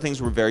 one of the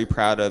things we're very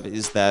proud of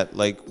is that,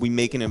 we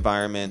make an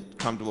environment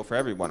comfortable for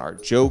everyone. Our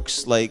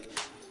jokes,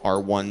 are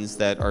ones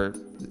that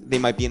they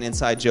might be an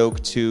inside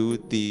joke to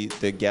the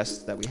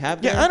guests that we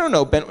have there. Yeah, I don't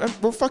know, Ben.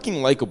 We're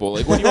fucking likable.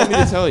 What do you want me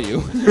to tell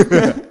you?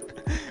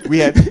 We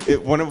had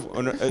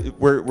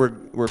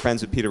we're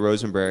friends with Peter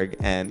Rosenberg,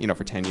 and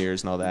for 10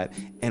 years and all that.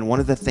 And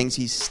one of the things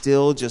he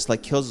still just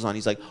kills us on,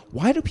 he's like,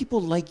 why do people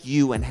like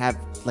you and have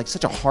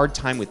such a hard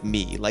time with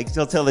me?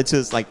 He'll tell it to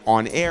us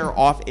on air,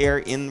 off air,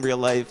 in real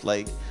life.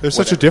 There's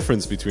such a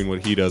difference between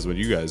what he does and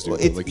what you guys do.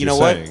 You know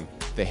what?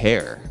 The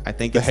hair. I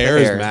think it's the hair.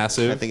 The hair is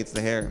massive. I think it's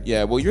the hair.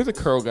 Yeah, well, you're the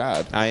curl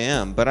god. I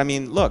am, but I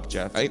mean, look,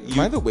 Jeff. Am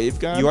I the wave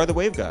god? You are the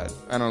wave god.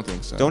 I don't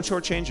think so. Don't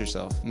shortchange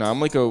yourself. No,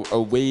 I'm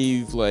a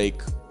wave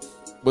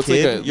what's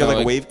kid? You're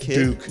a wave kid?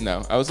 Duke.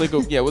 No, I was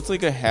what's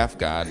a half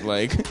god?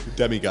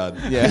 Demigod.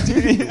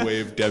 Yeah.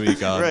 Wave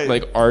demigod.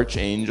 Right.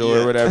 Archangel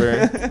or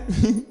whatever.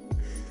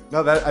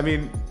 No,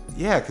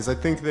 because I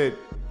think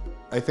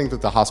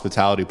that the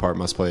hospitality part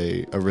must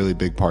play a really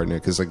big part in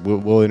it, because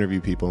we'll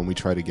interview people and we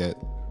try to get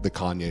the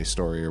Kanye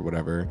story or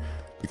whatever,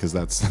 because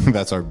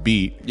that's our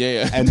beat.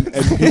 Yeah. And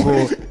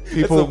people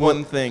That's the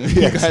one thing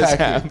you guys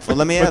have. Well,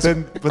 let me ask.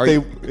 But they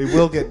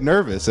will get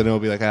nervous, and it'll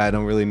be like, I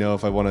don't really know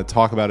if I want to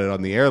talk about it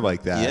on the air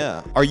like that.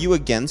 Yeah. Are you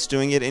against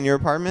doing it in your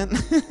apartment?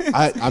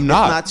 I'm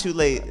not. It's not too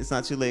late. It's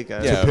not too late,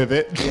 guys. Yeah. To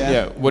pivot.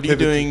 Yeah. What are you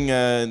doing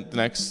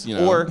next?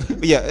 Or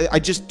I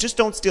just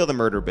don't steal the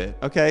murder bit,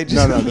 okay?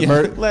 Just, No.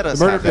 let us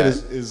the murder have bit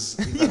that. is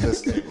at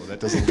this table. That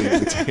doesn't leave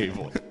the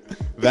table.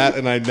 That,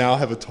 and I now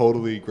have a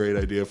totally great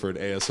idea for an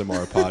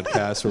ASMR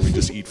podcast where we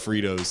just eat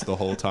Fritos the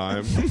whole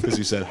time, because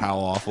you said how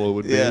awful it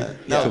would be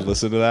to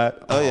listen to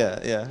that. Oh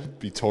yeah.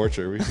 Be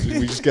torture. We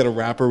just get a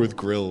rapper with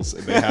grills,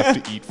 and they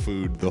have to eat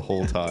food the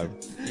whole time.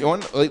 You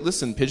want,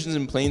 listen, Pigeons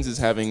and Planes is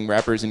having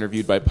rappers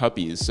interviewed by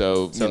puppies,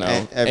 so you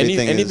know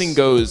anything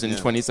goes in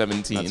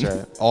 2017. That's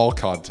right. All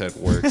content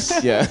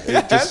works. Yeah,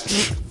 It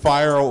just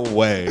fire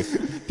away.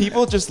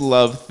 people just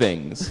love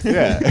things.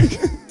 Yeah.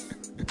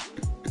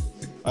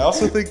 I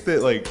also think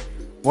that like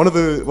one of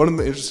the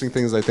interesting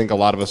things I think a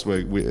lot of us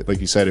we,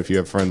 like you said, if you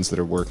have friends that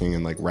are working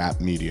in like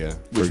rap media,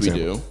 for Which we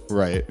example, do.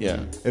 right?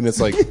 Yeah. And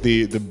it's like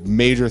the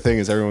major thing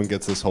is everyone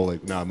gets this whole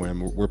like, no,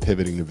 we're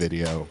pivoting to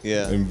video.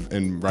 Yeah.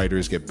 And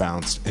writers get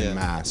bounced en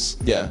masse.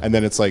 Yeah. And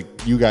then it's like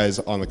you guys,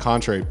 on the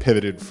contrary,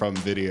 pivoted from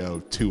video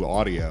to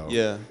audio.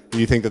 Yeah. Do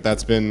you think that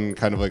that's been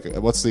kind of like,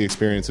 what's the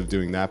experience of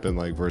doing that been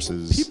like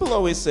versus? People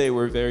always say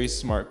we're very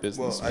smart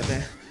business. I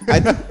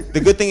think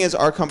the good thing is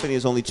our company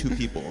is only 2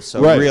 people,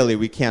 so really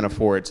we can't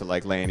afford to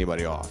like lay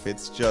anybody off.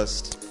 It's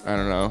just I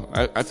don't know.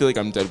 I feel like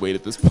I'm dead weight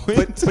at this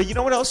point. But you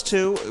know what else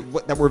too?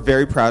 That we're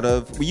very proud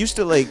of. We used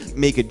to like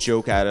make a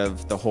joke out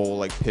of the whole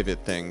like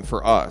pivot thing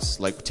for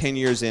us. Like 10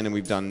 years in, and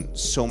we've done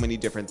so many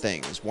different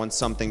things. Once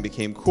something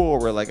became cool,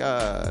 we're like,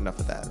 enough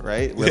of that,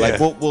 right? We're like,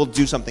 we'll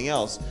do something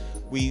else.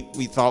 We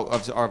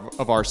thought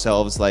of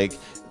ourselves like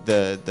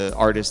the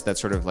artists that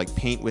sort of like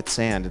paint with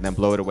sand and then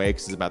blow it away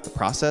because it's about the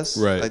process.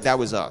 Right. Like that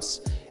was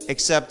us.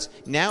 Except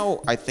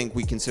now I think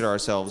we consider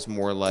ourselves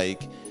more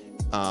like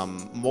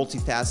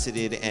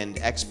multifaceted and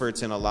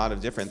experts in a lot of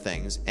different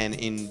things. And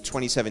in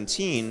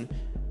 2017,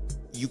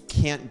 you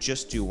can't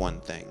just do one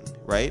thing,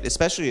 right?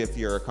 Especially if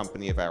you're a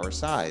company of our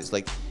size.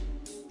 Like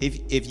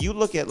if you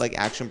look at like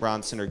Action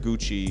Bronson or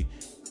Gucci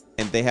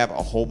and they have a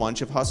whole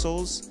bunch of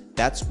hustles,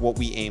 that's what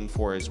we aim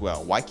for as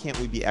well. Why can't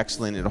we be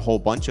excellent at a whole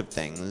bunch of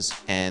things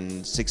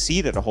and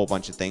succeed at a whole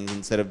bunch of things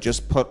instead of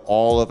just put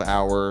all of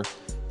our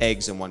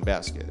eggs in one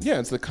basket? Yeah,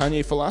 it's the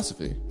Kanye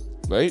philosophy,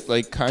 right?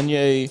 Like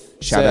Kanye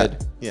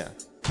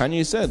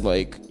said,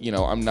 like, you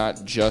know, I'm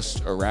not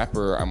just a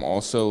rapper. I'm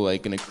also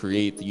like going to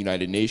create the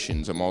United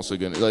Nations. I'm also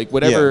going to like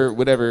whatever.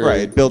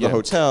 Right. Build a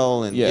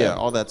hotel and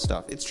all that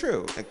stuff. It's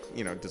true. Like,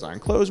 you know, design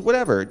clothes,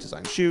 whatever,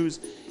 design shoes.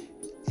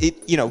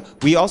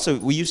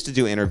 We used to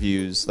do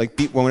interviews, like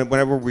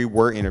whenever we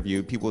were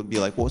interviewed, people would be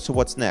like, well, so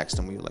what's next?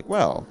 And we were like,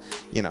 well,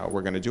 you know,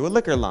 we're going to do a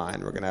liquor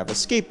line. We're going to have a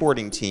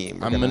skateboarding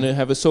team. I'm going to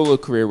have a solo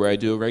career where I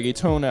do a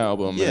reggaeton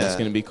album, and it's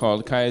going to be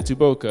called Kaya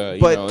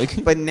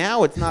Tuboka. But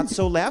now it's not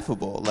so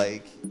laughable.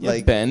 Like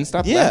Ben,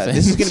 stop laughing.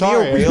 This is going to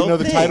be a real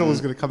the title was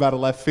going to come out of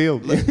left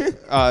field.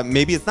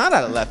 Maybe it's not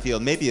out of left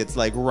field. Maybe it's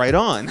like right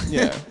on.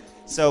 Yeah.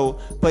 So,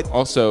 but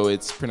also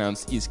it's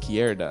pronounced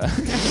izquierda.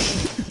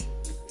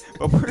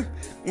 But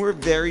we're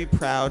very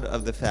proud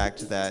of the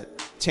fact that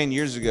 10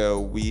 years ago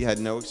we had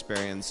no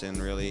experience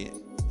in really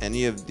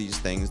any of these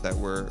things that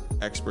we're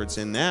experts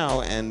in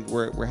now, and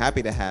we're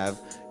happy to have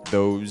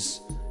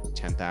those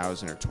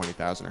 10,000 or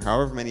 20,000 or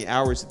however many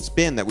hours it's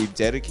been that we've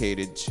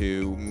dedicated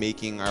to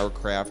making our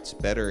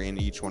craft better in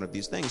each one of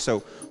these things.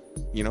 So,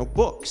 you know,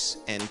 books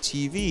and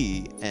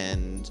TV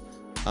and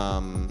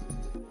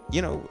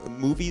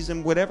movies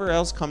and whatever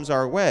else comes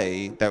our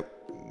way that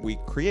we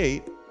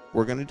create,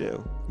 we're going to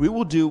do. We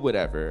will do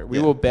whatever. We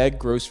will bag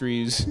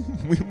groceries.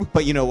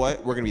 But you know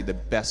what? We're going to be the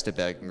best at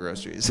bagging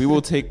groceries. We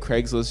will take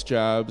Craigslist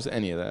jobs,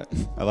 any of that.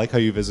 I like how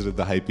you visited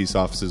the Hypebeast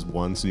offices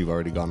once and you've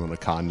already gone on a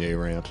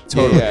Kanye rant.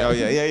 Totally. Yeah. Oh,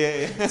 yeah.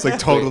 It's like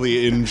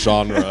totally in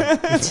genre.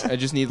 I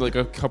just need like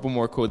a couple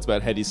more quotes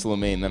about Hedy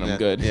Slimane, then I'm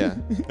good. Yeah.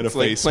 And a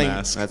face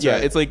mask. That's yeah,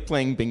 right. it's like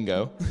playing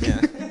bingo. Yeah.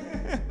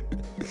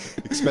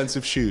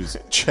 Expensive shoes.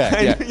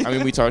 Check. Yeah, I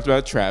mean, we talked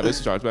about Travis,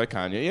 we talked about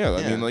Kanye. Yeah,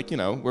 I mean, like, you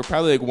know, we're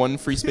probably like one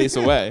free space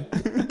away.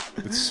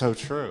 It's so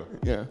true.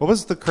 Yeah. What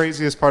was the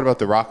craziest part about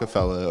the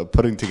Rockefeller,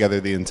 putting together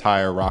the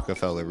entire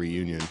Rockefeller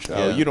reunion show?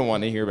 Oh, you don't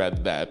want to hear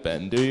about that,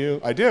 Ben, do you?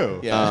 I do.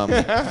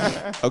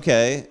 Yeah.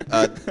 Okay.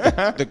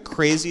 The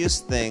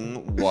craziest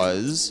thing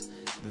was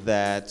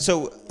that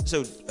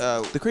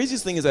The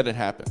craziest thing is that it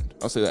happened.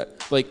 I'll say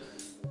that. Like,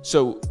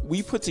 so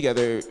we put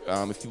together,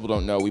 if people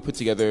don't know, we put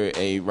together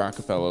a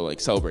Rockefeller like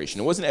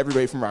celebration. It wasn't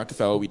everybody from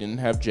Rockefeller. We didn't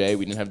have Jay,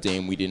 we didn't have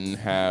Dame, we didn't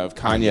have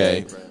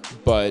Kanye.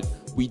 But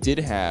we did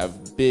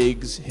have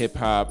Biggs, hip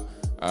hop,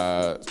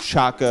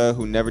 Chaka,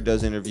 who never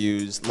does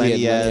interviews,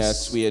 Lenny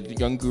S. We had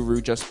Young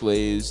Guru, Just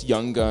Blaze,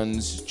 Young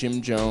Guns,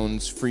 Jim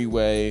Jones,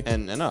 Freeway,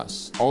 and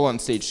us, all on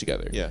stage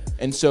together. Yeah.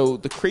 And so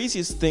the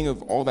craziest thing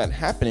of all that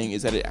happening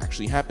is that it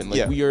actually happened.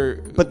 Like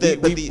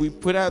we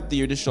put out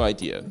the initial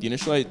idea.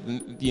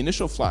 The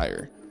initial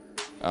flyer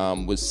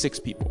was 6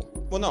 people.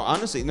 Well, no,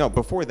 honestly, no.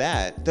 Before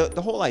that,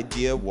 the whole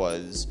idea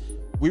was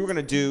we were going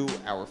to do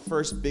our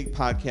first big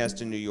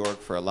podcast in New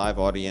York for a live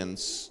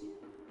audience.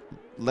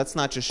 Let's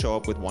not just show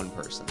up with one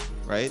person,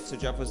 right? So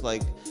Jeff was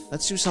like,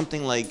 let's do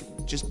something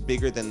like just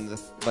bigger than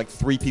like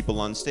 3 people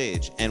on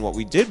stage. And what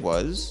we did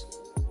was,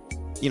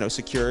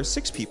 secure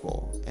 6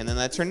 people. And then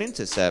that turned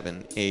into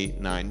 7, 8,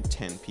 9,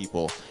 10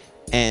 people.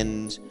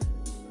 And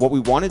what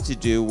we wanted to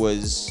do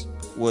was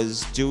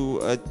do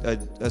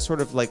a sort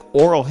of like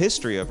oral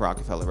history of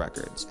Rockefeller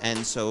Records.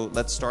 And so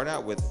let's start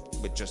out with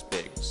Just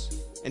Biggs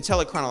and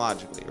tell it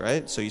chronologically,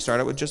 right? So you start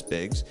out with Just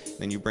Biggs,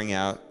 then you bring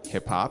out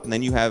hip hop, and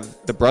then you have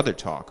the brother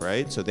talk,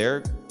 right? So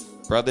they're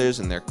brothers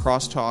and their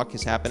crosstalk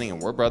is happening,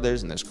 and we're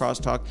brothers and there's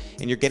crosstalk,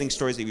 and you're getting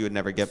stories that you would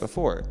never get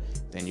before.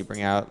 Then you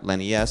bring out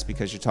Lenny S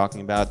because you're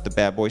talking about the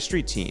Bad Boy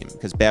Street team,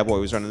 because Bad Boy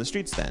was running the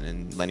streets then,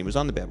 and Lenny was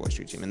on the Bad Boy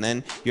Street team. And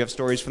then you have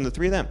stories from the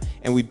 3 of them,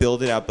 and we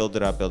build it out.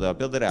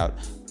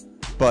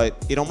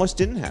 But it almost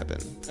didn't happen.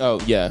 Oh,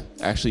 yeah.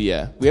 Actually,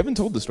 yeah. We haven't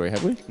told the story,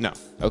 have we? No.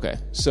 Okay.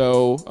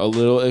 So, a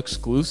little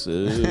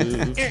exclusive.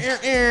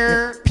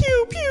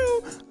 Pew,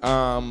 pew.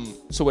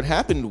 So what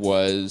happened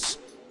was,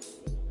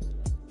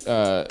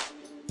 a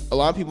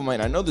lot of people might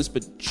not know this,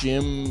 but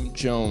Jim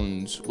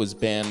Jones was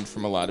banned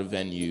from a lot of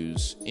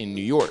venues in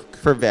New York.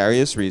 For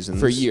various reasons.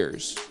 For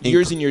years.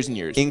 Years and years and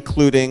years.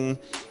 Including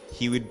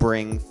he would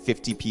bring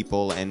 50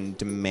 people and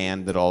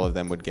demand that all of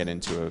them would get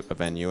into a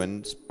venue,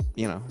 and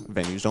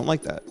venues don't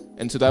like that.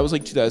 And so that was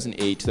like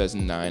 2008,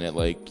 2009 at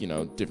like,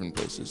 different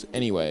places.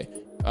 Anyway,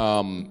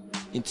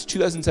 it's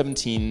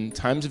 2017.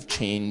 Times have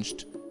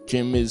changed.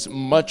 Jim is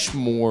much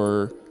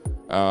more,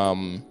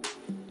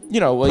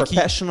 like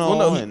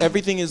professional.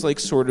 Everything is like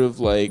sort of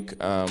like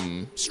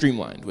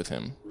streamlined with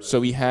him.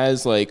 So he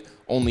has like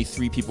only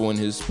 3 people in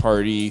his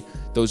party.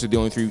 Those are the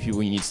only 3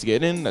 people he needs to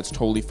get in. That's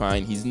totally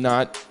fine. He's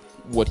not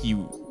what he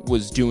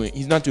was doing.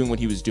 He's not doing what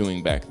he was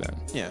doing back then.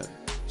 Yeah.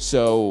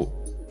 So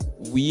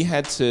we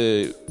had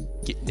to,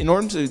 in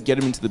order to get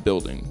him into the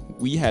building,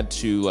 we had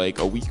to, like,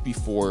 a week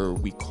before,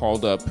 we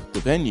called up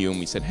the venue and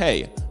we said,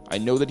 hey, I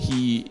know that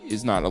he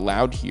is not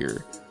allowed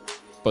here,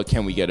 but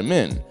can we get him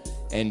in?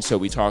 And so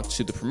we talked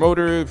to the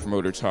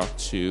promoter talked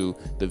to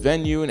the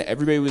venue, and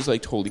everybody was,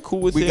 like, totally cool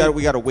with it.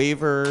 We got a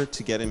waiver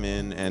to get him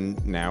in,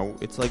 and now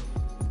it's, like,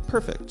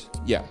 perfect.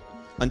 Yeah.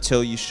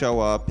 Until you show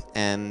up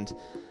and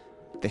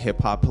the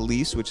hip-hop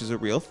police, which is a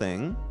real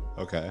thing.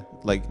 Okay.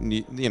 Like,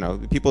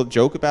 people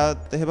joke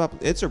about the hip-hop.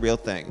 It's a real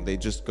thing. They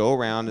just go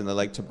around and they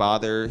like to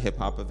bother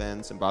hip-hop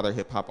events and bother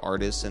hip-hop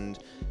artists, and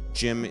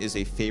Jim is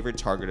a favorite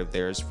target of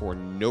theirs for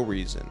no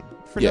reason.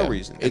 No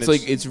reason.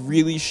 It's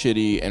really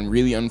shitty and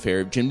really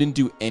unfair. Jim didn't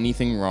do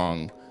anything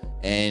wrong,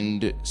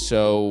 and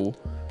so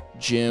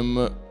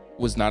Jim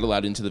was not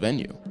allowed into the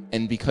venue.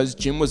 And because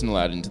Jim wasn't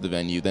allowed into the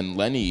venue, then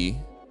Lenny...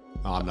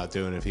 Oh, I'm not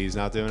doing it if he's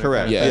not doing it.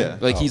 Correct. Yeah.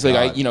 Like, he's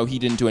like, he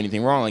didn't do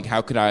anything wrong. Like,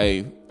 how could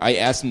I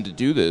asked him to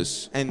do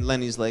this. And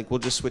Lenny's like, we'll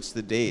just switch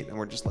the date. And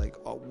we're just like,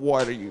 oh,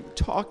 what are you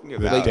talking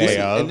about?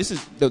 Like,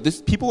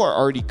 this people are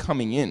already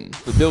coming in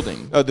the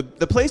building. Oh,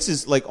 the place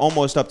is like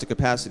almost up to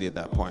capacity at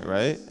that point,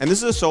 right? And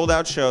this is a sold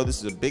out show.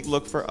 This is a big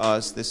look for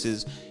us. This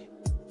is,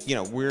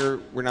 we're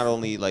not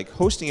only like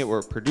hosting it,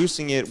 we're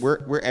producing it.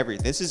 We're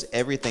everything. This is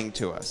everything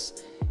to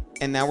us.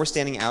 And now we're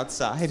standing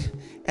outside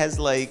as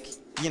like,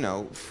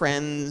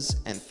 friends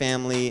and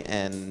family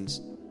and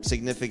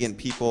significant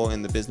people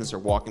in the business are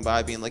walking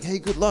by being like, hey,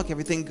 good luck,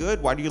 everything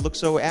good? Why do you look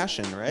so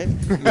ashen, right?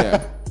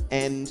 Yeah.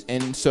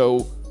 And so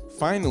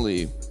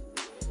finally,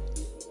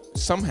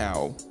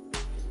 somehow,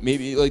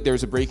 maybe like there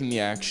was a break in the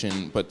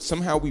action, but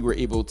somehow we were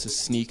able to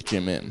sneak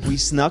Jim in. We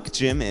snuck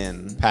Jim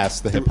in.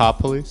 Past the hip-hop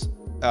police?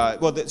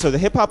 So the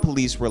hip-hop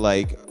police were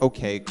like,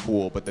 okay,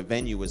 cool, but the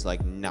venue was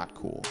like, not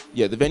cool.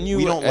 Yeah, the venue...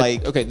 We don't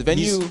like... Okay, the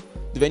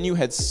venue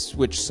had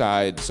switched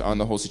sides on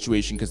the whole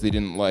situation because they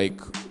didn't like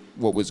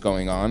what was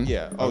going on.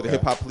 Yeah. Oh, okay. The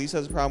hip-hop police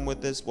has a problem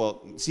with this?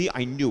 Well, see,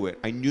 I knew it.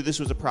 I knew this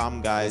was a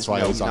problem, guys. That's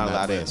why I was on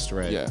that list,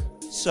 right? Yeah.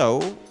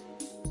 So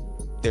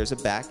there's a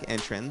back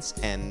entrance,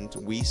 and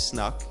we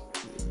snuck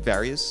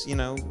various,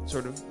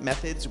 sort of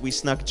methods. We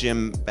snuck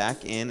Jim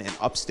back in and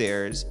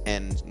upstairs,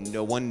 and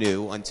no one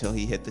knew until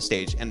he hit the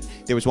stage. And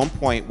there was one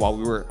point while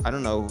we were, I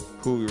don't know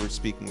who we were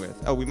speaking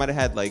with. Oh, we might have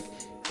had like,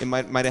 it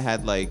might have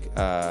had like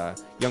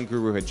Young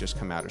Guru had just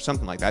come out or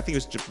something like that. I think it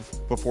was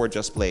just before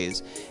Just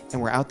Blaze.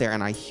 And we're out there,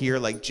 and I hear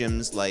like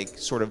Jim's like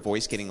sort of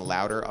voice getting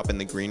louder up in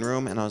the green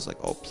room, and I was like,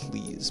 oh,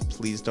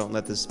 please don't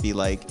let this be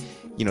like,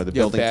 the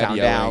building found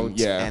out,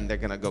 and they're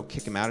gonna go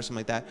kick him out or something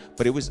like that.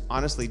 But it was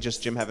honestly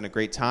just Jim having a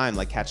great time,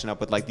 like catching up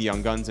with like the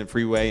Young Guns and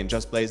Freeway and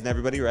Just Blaze and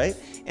everybody, right?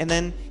 And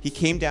then he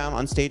came down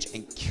on stage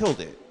and killed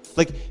it.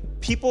 Like,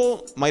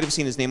 people might have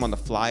seen his name on the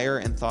flyer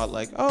and thought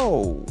like,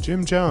 oh,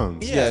 Jim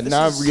Jones. Yeah,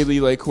 not really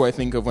like who I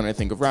think of when I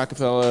think of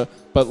Rockefeller.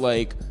 But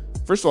like,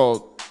 first of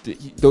all,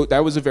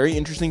 that was a very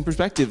interesting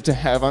perspective to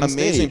have on stage.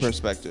 Amazing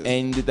perspective.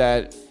 And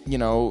that,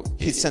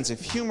 his sense of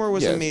humor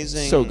was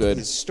amazing. So good.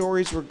 His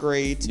stories were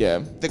great.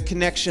 Yeah. The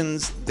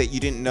connections that you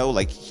didn't know,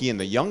 like he and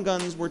the Young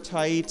Guns were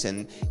tight,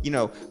 and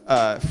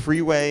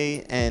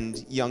Freeway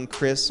and Young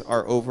Chris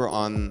are over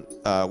on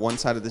one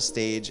side of the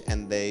stage,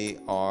 and they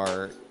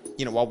are,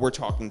 while we're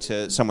talking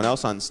to someone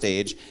else on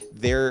stage,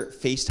 they're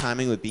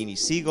FaceTiming with Beanie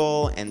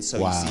Siegel, and so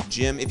you see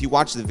Jim. If you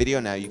watch the video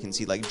now, you can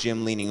see like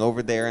Jim leaning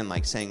over there and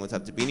like saying what's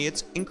up to Beanie.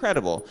 It's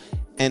incredible.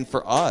 And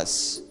for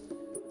us,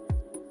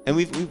 and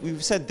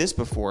we've said this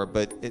before,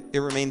 but it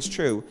remains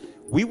true.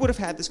 We would have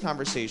had this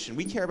conversation.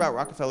 We care about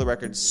Rockefeller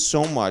Records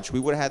so much. We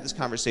would have had this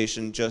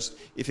conversation just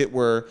if it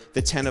were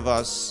the 10 of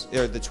us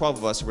or the 12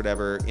 of us or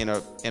whatever in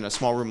a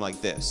small room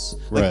like this.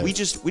 Like Right. we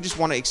just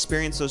want to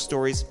experience those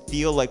stories,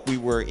 feel like we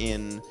were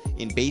in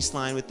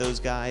baseline with those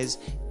guys,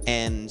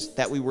 and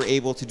that we were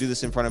able to do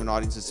this in front of an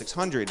audience of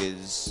 600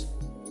 is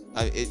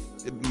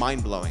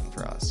mind blowing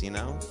for us,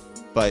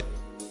 But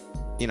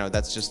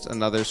that's just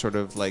another sort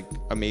of like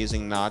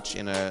amazing notch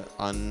in a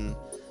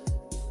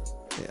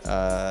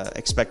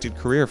expected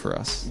career for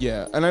us.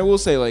 Yeah, and I will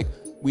say, like,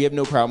 we have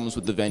no problems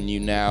with the venue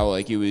now.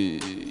 Like, it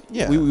was,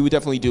 we would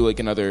definitely do like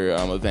another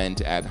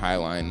event at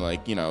Highline.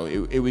 Like,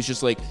 it was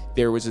just like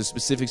there was a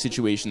specific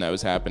situation that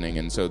was happening,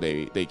 and so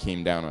they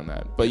came down on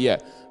that. But yeah,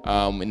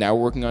 now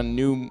we're working on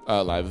new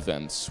live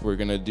events. We're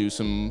gonna do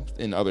some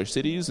in other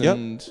cities,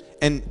 and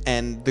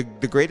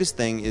the greatest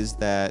thing is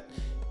that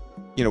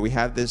we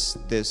have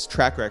this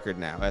track record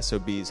now,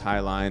 SOB's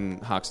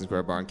Highline, Hoxton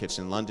Square Bar and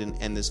Kitchen in London,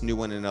 and this new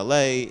one in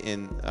LA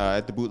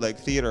at the Bootleg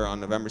Theater on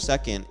November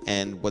 2nd.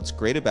 And what's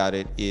great about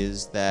it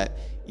is that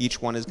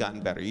each one has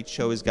gotten better. Each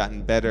show has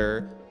gotten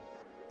better,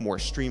 more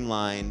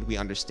streamlined. We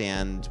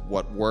understand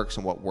what works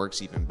and what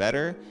works even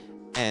better.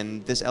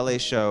 And this LA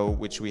show,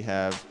 which we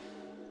have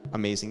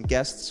amazing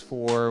guests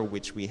for,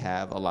 which we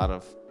have a lot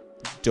of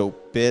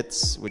dope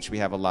bits, which we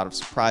have a lot of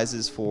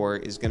surprises for,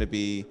 is going to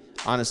be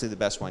honestly the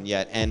best one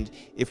yet. And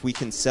if we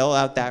can sell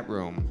out that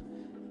room,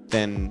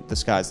 then the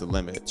sky's the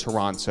limit.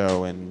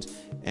 Toronto and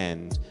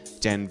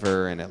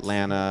Denver and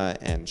Atlanta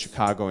and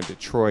Chicago and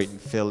Detroit and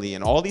Philly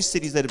and all these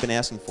cities that have been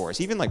asking for us,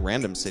 even like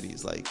random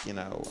cities like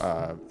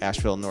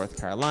Asheville, North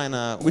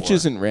Carolina, which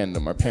isn't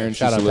random. Our parents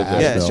Shout used to out live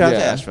to there. yeah, shout out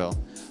to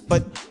Asheville.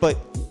 But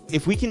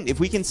if we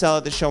can sell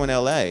out the show in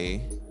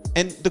LA.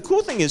 And the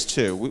cool thing is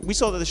too, we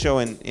sold the show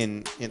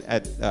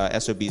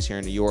at SOBs here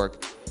in New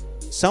York,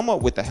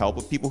 somewhat with the help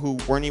of people who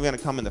weren't even going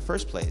to come in the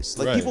first place.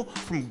 Like people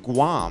from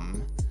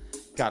Guam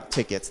got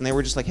tickets, and they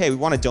were just like, "Hey, we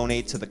want to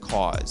donate to the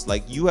cause.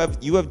 Like you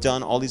have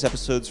done all these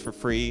episodes for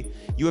free.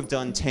 You have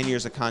done 10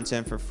 years of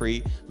content for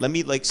free. Let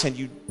me like send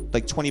you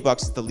like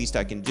 $20. Is the least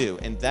I can do."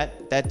 And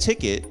that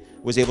ticket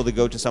was able to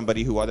go to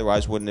somebody who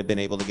otherwise wouldn't have been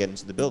able to get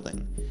into the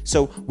building.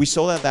 So we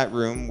sold out that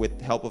room with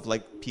help of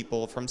like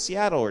people from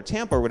Seattle or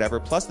Tampa or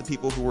whatever, plus the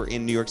people who were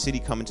in New York City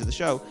coming to the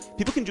show.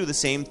 People can do the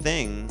same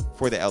thing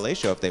for the LA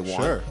show if they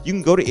want. Sure. You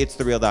can go to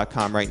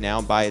ItsTheReal.com right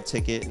now, buy a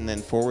ticket, and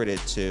then forward it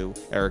to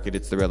Eric at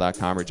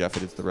ItsTheReal.com or Jeff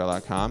at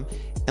ItsTheReal.com,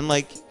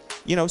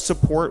 and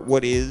support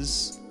what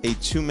is a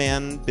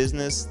two-man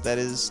business that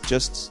is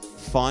just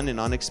fun and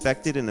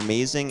unexpected and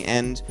amazing,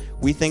 and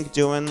we think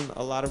doing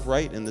a lot of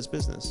right in this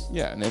business.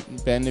 Yeah,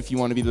 and Ben, if you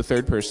want to be the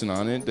third person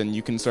on it, then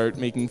you can start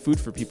making food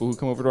for people who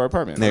come over to our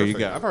apartment. There you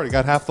go. I've already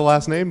got half the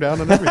last name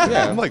down and everything.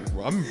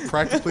 I'm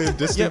practically a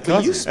distant Yeah, but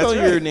cousin. you spell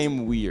your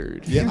name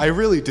weird. Yeah, I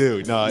really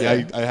do. No, I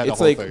had a it's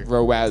whole like thing.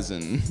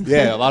 Roazin.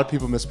 Yeah, a lot of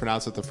people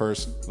mispronounce it the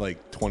first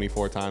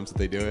 24 times that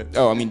they do it.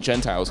 Oh, I mean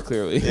Gentiles,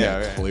 clearly.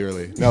 Yeah.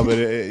 Clearly. No, but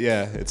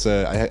it's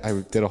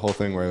I did a whole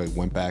thing where I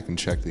went back and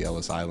checked the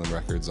Ellis Island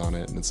records on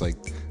it, and it's like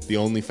the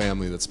only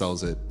family that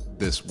spells it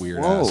this weird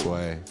ass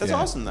way. That's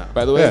awesome though.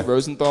 By the way, Yeah.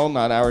 Rosenthal,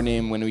 not our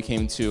name when we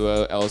came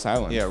to Ellis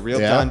Island. Yeah,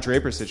 real Yeah. Don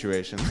Draper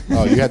situation.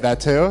 Oh, you had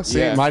that too? See,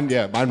 Yeah.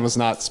 mine was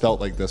not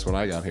spelt like this when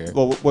I got here.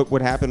 Well,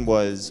 what happened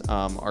was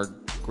our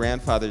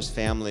grandfather's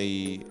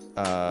family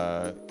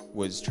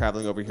was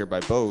traveling over here by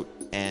boat,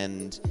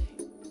 and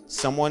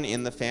someone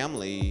in the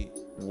family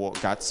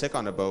got sick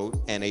on a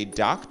boat, and a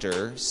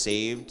doctor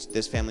saved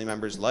this family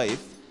member's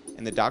life.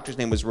 And the doctor's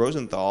name was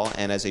Rosenthal,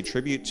 and as a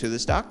tribute to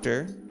this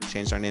doctor,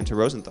 changed our name to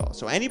Rosenthal.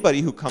 So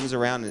anybody who comes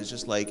around and is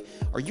just like,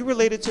 "Are you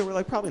related to?" We're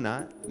like, "Probably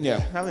not." Yeah.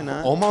 Probably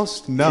not.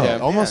 Almost no. Yeah.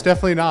 Almost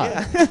definitely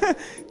not.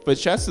 But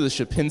shouts to the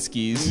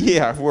Shapinskis.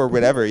 Yeah, or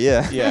whatever.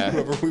 Yeah. Yeah.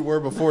 Whoever we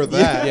were before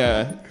that.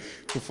 Yeah.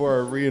 Before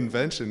our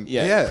reinvention.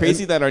 Yeah.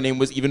 Crazy that our name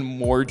was even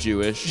more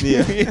Jewish.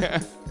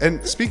 Yeah.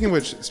 And speaking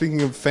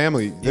of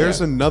family,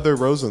 there's another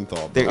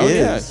Rosenthal. There Oh is.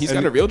 yeah, he's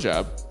got a real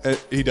job. And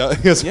he does.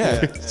 He has a Yeah.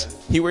 real job.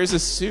 He wears a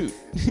suit.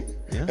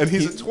 And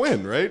he's a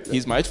twin, right?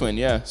 He's my twin,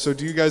 yeah. So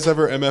do you guys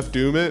ever MF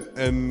Doom it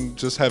and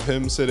just have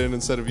him sit in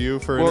instead of you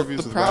for Well,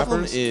 interviews the with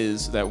problem rappers?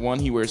 is that one,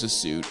 he wears a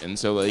suit, and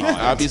so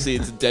obviously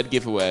it's a dead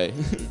giveaway.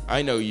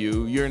 I know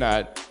you, you're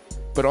not.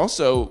 But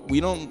also, we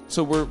don't.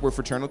 So we're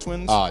fraternal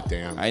twins. Aw,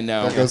 damn. I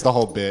know. There goes the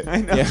whole bit.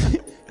 I know. Yeah.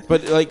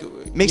 But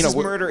Makes this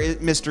we're- murder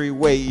mystery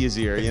way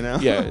easier, you know?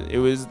 Yeah, it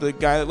was the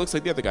guy that looks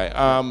like the other guy.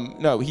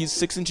 No, he's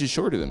 6 inches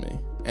shorter than me.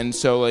 And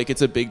so, like,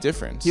 it's a big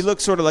difference. He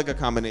looks sort of like a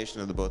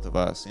combination of the both of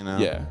us, you know?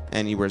 Yeah.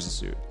 And he wears a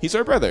suit. He's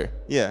our brother.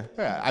 Yeah.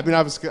 Yeah, I mean,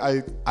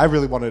 I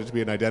really wanted it to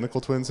be an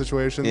identical twin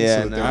situation.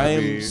 Yeah, so that no. there I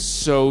would am be,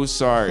 so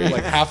sorry.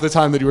 like half the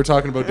time that you were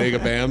talking about Dega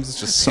Bams, it's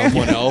just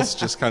someone else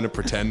just kind of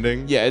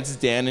pretending. Yeah, it's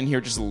Dan in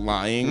here just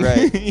lying.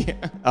 Right.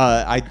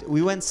 Yeah.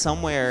 We went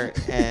somewhere,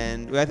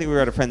 and I think we were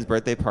at a friend's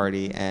birthday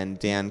party, and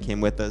Dan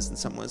came with us, and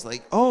someone was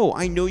like, "Oh,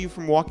 I know you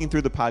from walking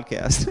through the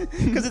podcast,"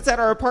 because it's at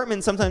our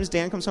apartment. Sometimes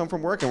Dan comes home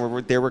from work, and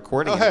we're there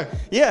recording. Oh, hey.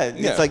 Yeah,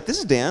 Yeah. it's like, "This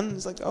is Dan."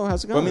 It's like, "Oh,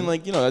 how's it going?" Well, I mean,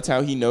 like, that's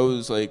how he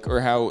knows, like,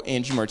 or how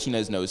Angie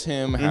Martinez knows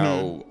him,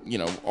 how,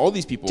 all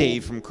these people.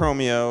 Dave from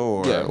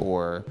Chromeo, Yeah.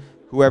 or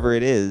whoever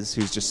it is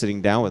who's just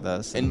sitting down with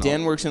us. And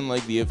Dan works in,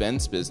 like, the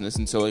events business,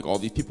 and so, like, all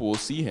these people will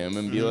see him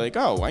and be like,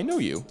 oh, I know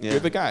you. Yeah. You're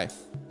the guy.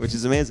 which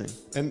is amazing.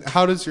 And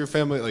how does your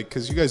family, like,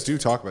 because you guys do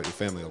talk about your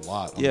family a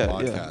lot on the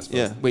podcast. but-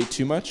 Yeah. Wait,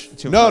 too much?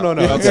 No.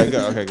 Okay,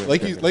 good.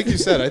 Like you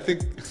said, I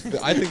think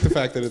the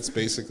fact that it's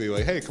basically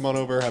like, hey, come on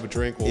over, have a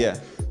drink, we'll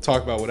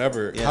talk about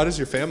whatever. Yeah. How does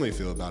your family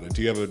feel about it?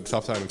 Do you have a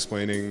tough time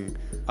explaining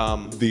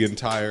the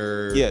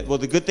entire? Yeah. Well,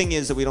 the good thing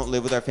is that we don't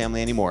live with our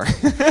family anymore.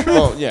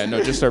 Well, yeah,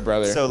 no, just our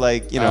brother. So,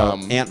 like,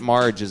 Aunt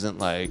Marge isn't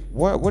like,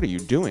 what are you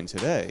doing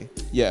today?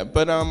 Yeah,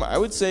 but I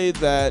would say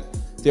that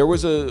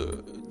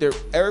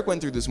Eric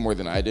went through this more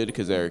than I did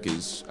because Eric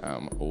is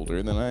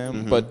older than I am.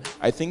 Mm-hmm. But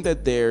I think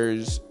that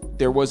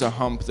there was a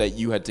hump that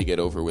you had to get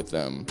over with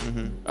them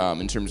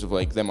in terms of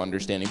like them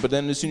understanding. But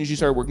then as soon as you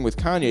started working with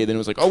Kanye, then it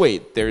was like, oh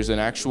wait, there's an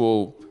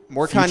actual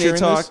More future Kanye in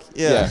talk.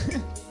 this?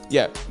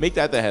 Yeah, make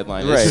that the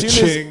headline. Right.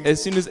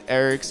 As soon as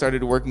Eric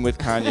started working with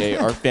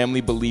Kanye, our family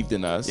believed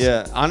in us.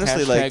 Yeah,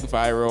 honestly, hashtag like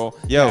viral.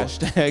 Yo,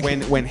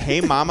 hashtag when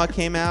Hey Mama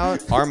came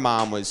out, our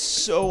mom was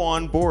so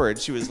on board.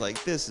 She was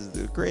like, "This is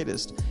the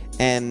greatest."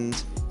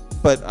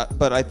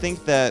 But I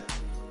think that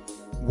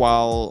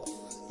while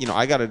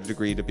I got a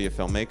degree to be a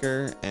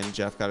filmmaker and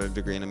Jeff got a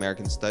degree in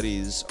American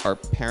Studies, our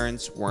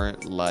parents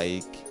weren't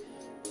like,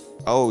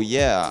 "Oh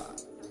yeah."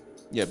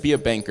 Yeah, be a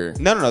banker.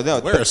 No.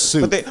 Wear a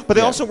suit. But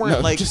they also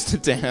weren't like just a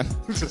Dan.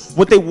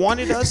 What they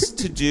wanted us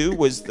to do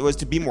was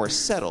to be more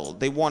settled.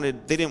 They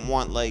didn't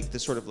want like the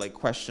sort of like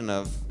question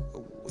of,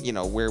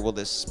 where will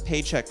this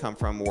paycheck come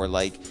from, or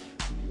like,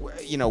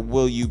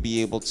 will you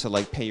be able to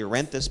like pay your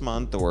rent this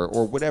month,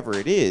 or whatever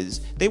it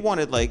is. They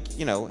wanted like,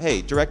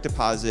 hey, direct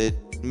deposit,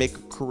 make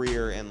a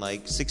career and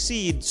like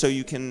succeed so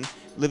you can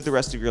live the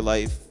rest of your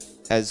life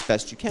as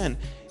best you can.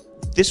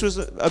 This was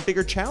a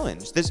bigger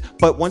challenge.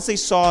 But once they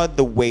saw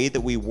the way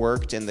that we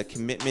worked and the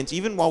commitment,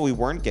 even while we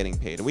weren't getting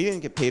paid, and we didn't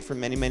get paid for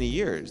many, many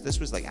years. This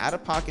was like out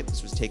of pocket.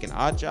 This was taking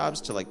odd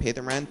jobs to like pay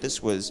the rent.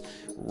 This was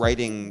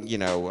writing,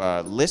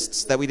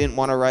 lists that we didn't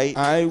want to write.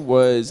 I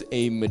was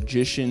a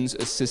magician's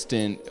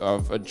assistant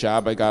of a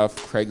job I got off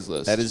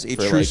Craigslist. That is a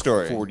for true like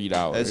story.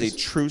 $40. That is a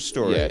true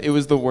story. Yeah, it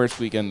was the worst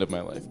weekend of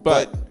my life.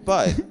 But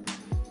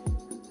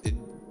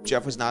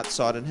Jeff was not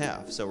sawed in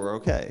half, so we're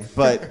okay.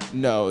 But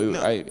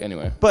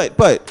anyway.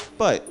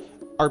 But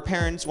our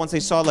parents, once they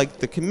saw like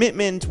the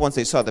commitment, once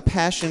they saw the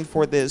passion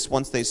for this,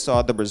 once they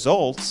saw the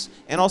results,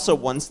 and also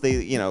once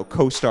they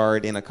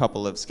co-starred in a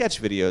couple of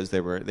sketch videos, they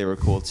were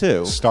cool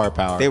too. Star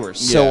power. They were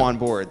so on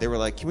board. They were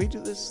like, "Can we do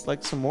this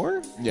like some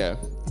more?" Yeah.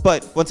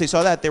 But once they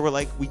saw that, they were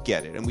like, "We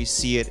get it, and we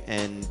see it,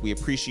 and we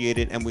appreciate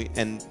it,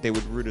 and they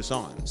would root us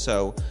on."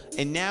 So,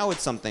 and now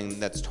it's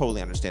something that's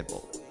totally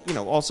understandable.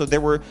 Also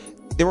there were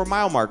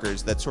mile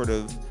markers that sort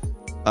of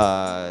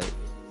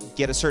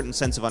get a certain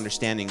sense of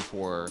understanding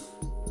for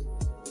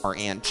our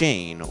Aunt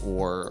Jane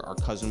or our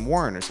cousin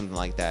Warren or something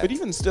like that. But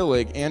even still,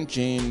 like, Aunt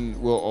Jane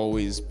will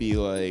always be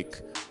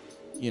like,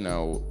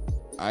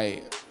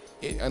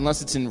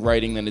 unless it's in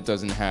writing, then it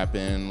doesn't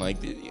happen. Like,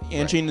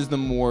 Aunt Jane is the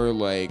more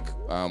like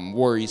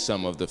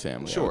worrisome of the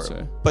family. Sure, I would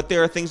say. But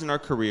there are things in our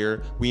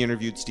career. We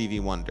interviewed Stevie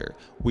Wonder.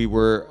 We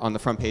were on the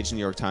front page of the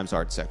New York Times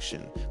art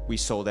section. We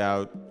sold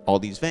out all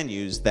these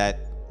venues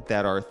that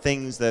are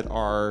things that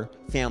our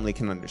family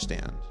can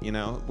understand.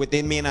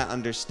 They may not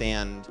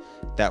understand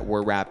that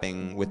we're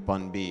rapping with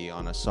Bun B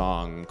on a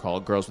song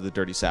called Girls with the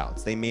Dirty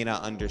Souths. They may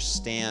not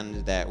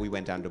understand that we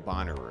went down to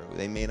Bonnaroo.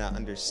 They may not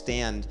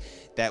understand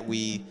that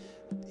we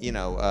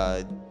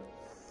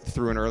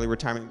threw an early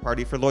retirement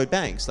party for Lloyd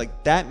Banks.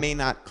 Like, that may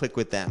not click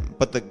with them.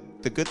 But the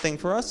good thing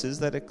for us is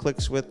that it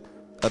clicks with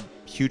a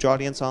huge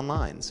audience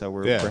online. So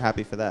we're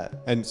happy for that.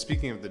 And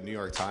speaking of the New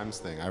York Times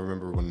thing, I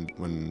remember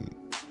when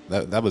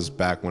that was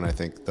back when I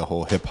think the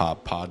whole hip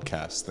hop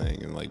podcast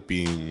thing and like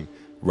being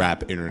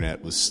rap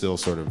internet was still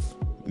sort of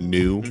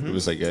new. Mm-hmm. It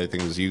was like, I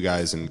think it was you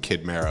guys and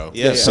Kid Mero.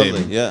 Yeah,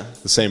 totally. The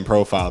same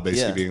profile,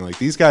 basically being like,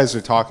 these guys are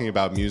talking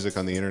about music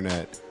on the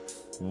internet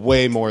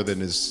way more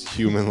than is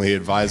humanly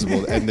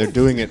advisable, and they're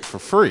doing it for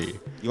free.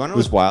 You want to know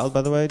what's wild,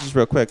 by the way? Just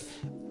real quick.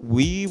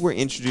 We were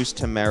introduced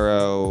to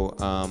Mero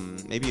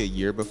maybe a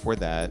year before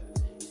that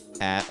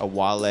at a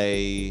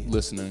Wale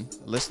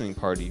listening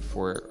party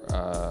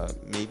for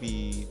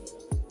maybe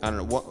I don't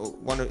know,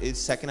 one of his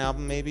second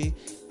album maybe,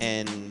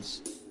 and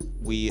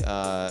we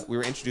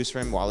were introduced to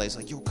him. Wale's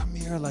like, yo, come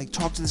here, like,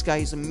 talk to this guy,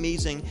 he's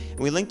amazing. And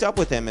we linked up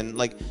with him, and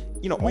like,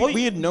 you know,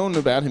 we had known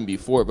about him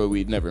before, but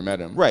we'd never met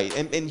him. Right,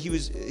 and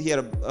he had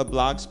a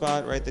blog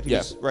spot, right, that he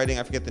was writing.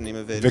 I forget the name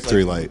of it.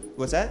 Victory Light.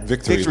 What's that?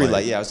 Victory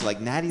Light. Yeah, I was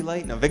like Natty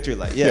Light. No, Victory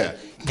Light. Yeah.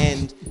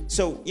 And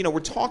so, you know, we're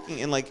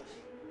talking, and like,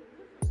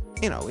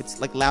 you know, it's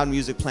like loud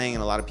music playing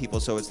and a lot of people,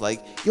 so it's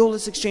like, yo,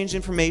 let's exchange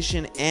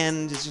information,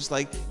 and it's just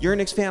like, you're a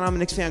Knicks fan, I'm a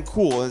Knicks fan,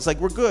 cool, and it's like,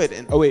 we're good.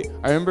 And oh wait,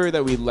 I remember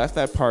that we left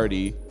that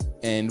party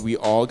and we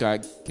all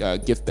got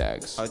gift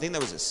bags. I think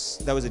that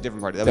was a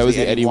different party. That was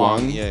the Eddie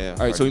Wong. Yeah.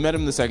 All right, so we met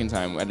him the second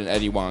time at an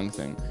Eddie Wong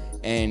thing,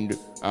 and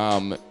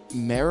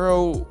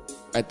Mero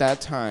at that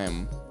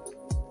time,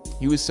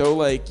 he was so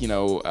like, you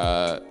know,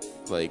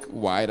 like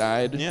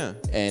wide-eyed,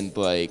 and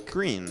like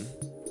green.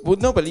 Well,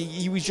 no, but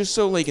he was just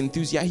so like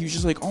enthusiastic. He was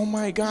just like, oh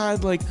my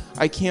God, like,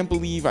 I can't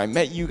believe I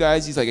met you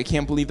guys. He's like, I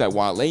can't believe that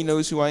Wale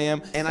knows who I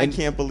am. And I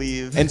can't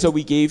believe. And so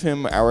we gave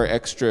him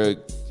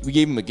we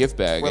gave him a gift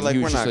bag. We're and like, he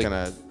we're was not just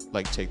going to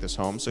like take this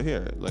home. So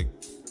here, like,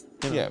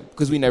 you know. Yeah,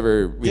 because we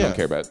don't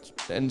care about it.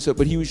 And so,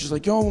 but he was just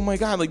like, yo, oh my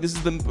God, like, this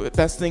is the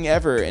best thing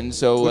ever. And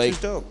so, which like,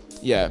 is dope.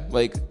 Yeah,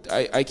 like,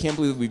 I can't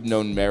believe we've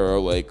known Mero,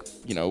 like,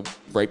 you know,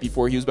 right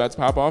before he was about to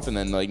pop off, and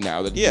then, like,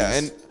 now that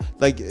and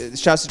like,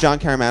 shouts to John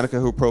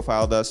Caramatica, who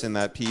profiled us in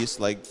that piece,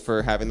 like,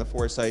 for having the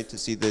foresight to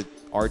see that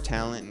our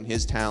talent and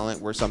his talent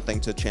were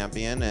something to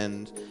champion,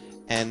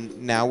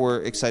 and now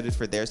we're excited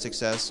for their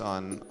success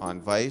on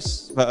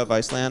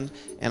Viceland,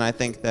 and I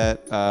think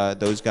that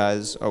those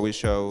guys always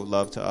show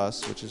love to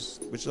us, which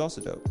is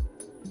also dope.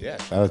 Yeah,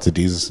 shout out to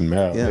Jesus and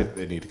Mero. Yeah.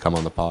 They need to come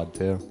on the pod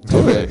too.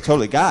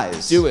 Totally,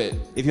 guys. Do it.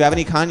 If you have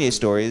any Kanye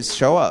stories,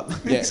 show up.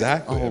 Yeah.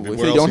 Exactly. Oh, I mean, if where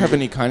they else don't are have you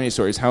any Kanye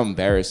stories, how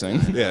embarrassing.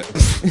 Yeah,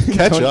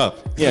 catch up.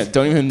 Yeah,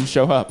 don't even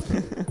show up.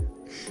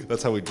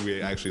 That's how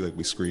we actually like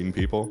we screen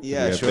people.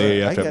 Yeah, sure.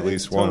 They I have to have get at it.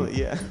 least one.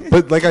 Totally, yeah.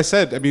 But like I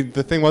said, I mean,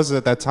 the thing was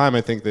at that time,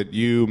 I think that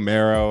you,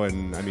 Mero,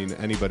 and I mean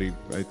anybody,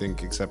 I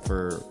think except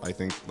for I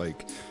think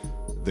like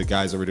the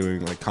guys that were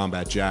doing like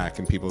Combat Jack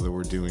and people that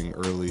were doing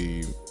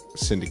early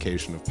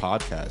syndication of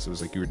podcasts. It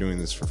was like you were doing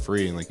this for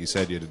free, and like you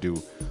said, you had to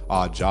do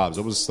odd jobs.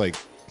 It was like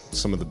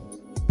some of the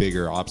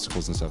bigger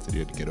obstacles and stuff that you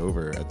had to get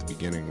over at the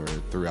beginning or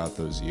throughout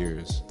those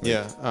years.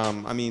 Yeah,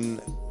 I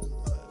mean,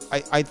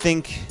 I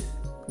think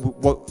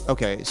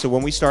so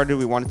when we started,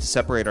 we wanted to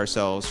separate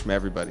ourselves from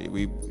everybody.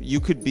 You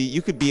could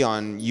be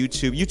on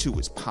YouTube. YouTube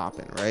was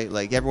popping, right?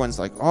 Like everyone's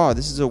like, oh,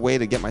 this is a way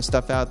to get my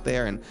stuff out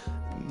there, and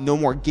no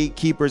more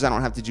gatekeepers. I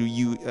don't have to do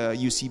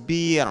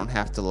UCB. I don't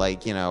have to,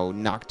 like, you know,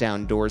 knock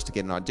down doors to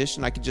get an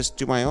audition. I could just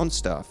do my own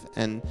stuff.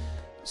 And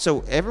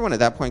so everyone at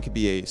that point could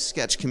be a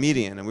sketch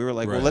comedian. And we were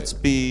like, well, let's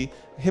be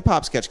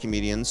hip-hop sketch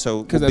comedians.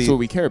 So because that's what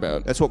we care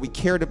about. That's what we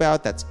cared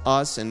about. That's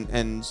us.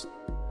 And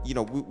you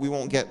know, we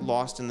won't get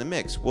lost in the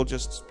mix.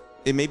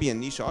 It may be a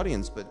niche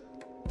audience, but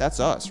that's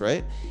us,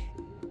 right?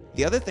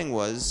 The other thing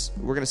was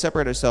we're going to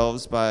separate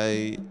ourselves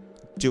by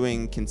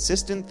doing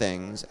consistent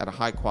things at a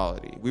high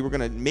quality. We were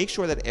going to make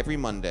sure that every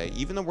Monday,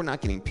 even though we're not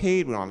getting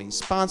paid, we don't have any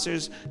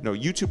sponsors, no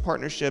YouTube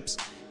partnerships,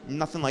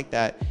 nothing like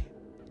that,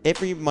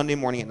 every Monday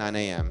morning at 9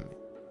 a.m.,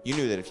 you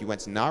knew that if you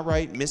went to Not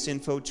Right,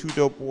 Misinfo, Two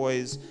Dope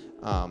Boys,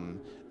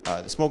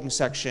 the Smoking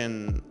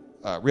Section,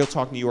 Real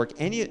Talk New York,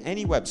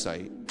 any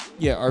website.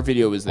 Yeah, our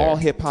video was there.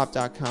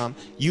 Allhiphop.com.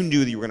 You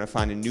knew that you were going to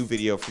find a new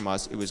video from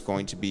us. It was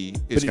going to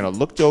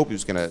look dope. It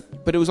was going to...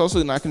 But it was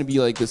also not going to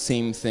be like the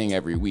same thing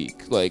every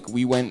week. Like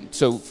we went...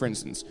 So, for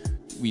instance,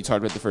 we talked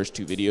about the first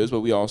two videos, but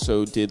we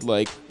also did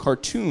like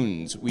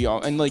cartoons.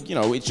 And like, you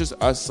know, it's just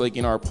us like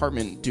in our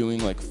apartment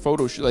doing like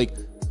photo... like,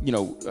 you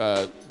know,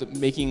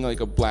 making like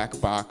a black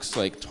box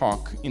like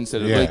talk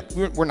instead of like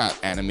we're not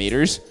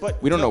animators,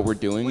 but we don't know what we're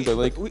doing. But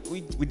like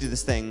we did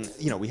this thing.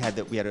 You know, we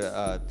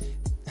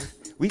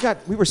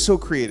were so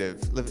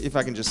creative, if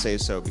I can just say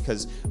so,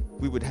 because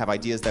we would have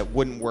ideas that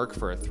wouldn't work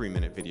for a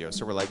 3-minute video.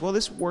 So we're like, well,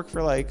 this worked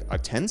for like a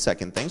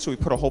 10-second thing. So we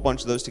put a whole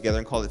bunch of those together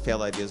and called it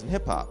Failed Ideas in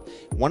Hip Hop.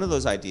 One of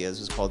those ideas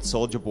was called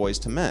Soulja Boys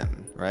to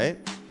Men, right?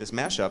 This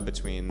mashup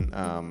between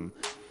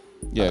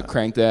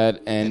Crank That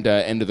and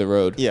End of the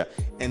Road. Yeah,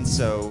 and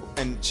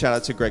shout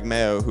out to Greg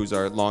Mayo, who's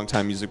our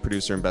longtime music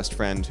producer and best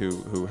friend,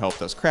 who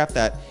helped us craft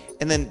that.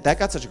 And then that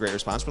got such a great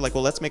response. We're like,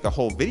 well, let's make a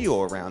whole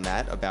video around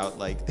that about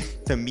like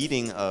the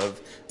meeting of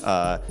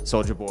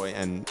Soulja Boy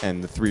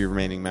and the 3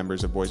 remaining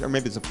members of Boys, or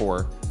maybe it's the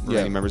 4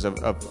 remaining members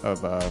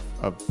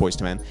of Boys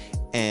to Men.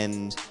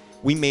 And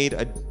we made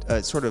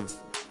a sort of,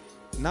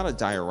 not a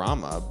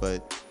diorama,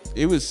 but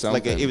it was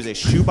something. Like it was a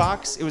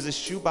shoebox. It was a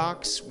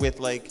shoebox with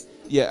like.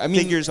 Yeah, I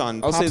mean, figures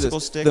on I'll say popsicle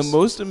this. sticks.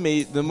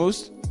 The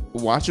most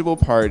watchable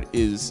part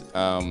is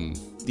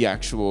the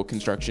actual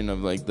construction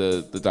of like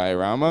the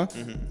diorama.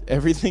 Mm-hmm.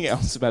 Everything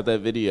else about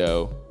that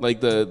video, like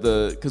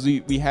because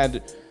we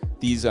had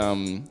these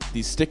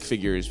stick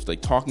figures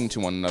like talking to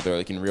one another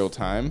like in real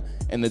time,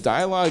 and the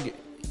dialogue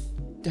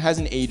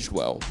hasn't aged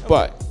well,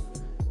 but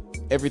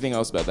everything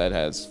else about that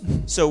has.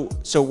 So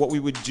what we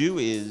would do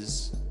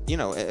is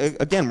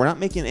again, we're not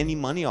making any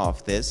money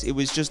off this. It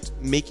was just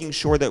making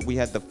sure that we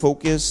had the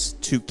focus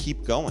to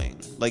keep going.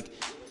 Like,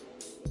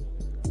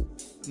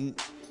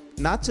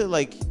 not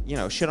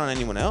to shit on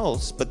anyone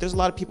else, but there's a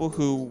lot of people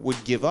who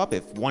would give up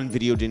if one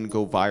video didn't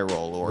go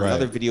viral or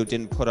another video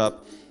didn't put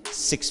up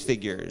 6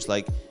 figures.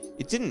 Like,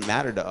 it didn't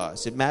matter to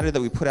us. It mattered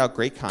that we put out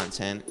great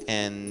content,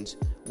 and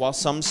while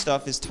some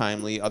stuff is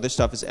timely, other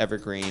stuff is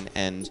evergreen,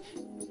 and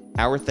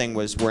our thing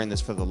was we're in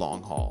this for the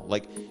long haul.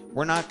 Like,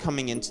 we're not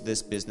coming into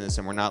this business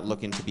and we're not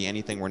looking to be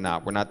anything we're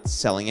not. We're not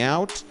selling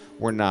out.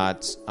 We're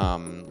not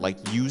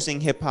using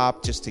hip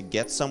hop just to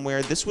get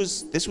somewhere. This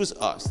was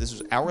us. This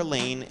was our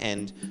lane,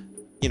 and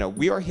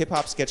we are hip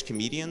hop sketch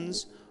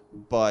comedians,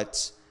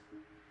 but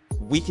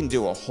we can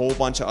do a whole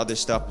bunch of other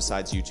stuff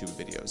besides YouTube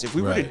videos. If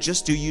we were to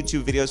just do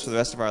YouTube videos for the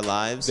rest of our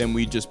lives, then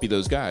we'd just be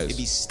those guys. It'd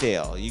be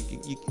stale.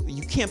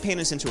 You can't paint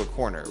us into a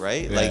corner,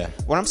 right? Yeah. Like,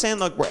 what I'm saying,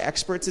 like, we're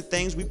experts at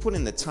things. We put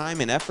in the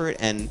time and effort,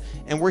 and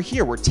we're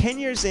here. We're 10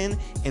 years in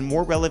and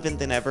more relevant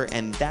than ever,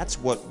 and that's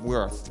what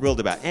we're thrilled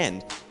about,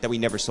 and that we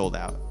never sold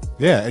out.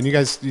 Yeah, and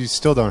you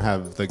still don't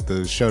have, like,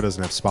 the show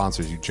doesn't have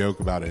sponsors. You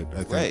joke about it, I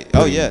think. Right.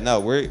 Oh, yeah. No,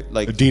 we're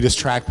like... Adidas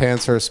track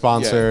pants are a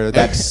sponsor. Yeah.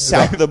 That's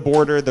south of the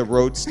border, the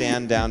road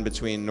stand down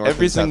between North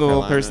every and South single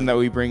Carolina. person that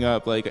we bring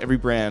up, like every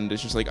brand,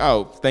 is just like,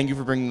 oh, thank you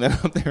for bringing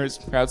that up there as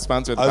proud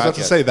sponsor of the I was podcast. about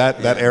to say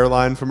that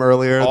airline from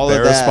earlier, All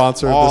they're of that, a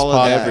sponsor of this all of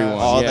podcast. that, Everyone,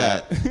 all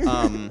yeah.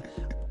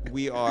 that.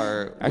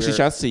 We're Actually,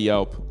 shouts to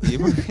Yelp.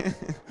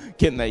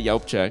 Getting that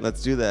Yelp check.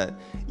 Let's do that.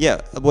 Yeah.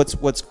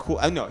 What's cool?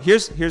 I know.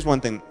 Here's one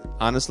thing.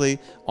 Honestly,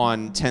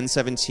 on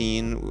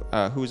 1017,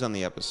 who was on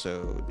the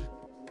episode?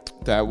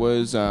 That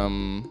was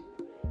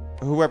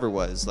Whoever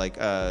was, like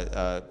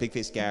Big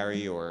Face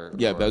Gary or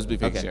that was Big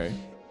Face Gary.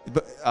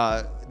 But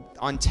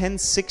on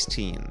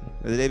 1016,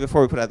 the day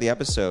before we put out the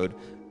episode,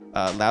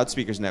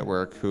 Loudspeakers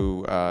Network,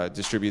 who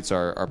distributes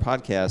our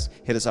podcast,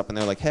 hit us up and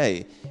they're like,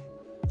 "Hey,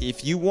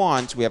 if you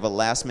want, we have a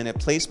last-minute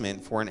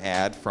placement for an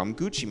ad from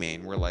Gucci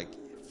Mane." We're like,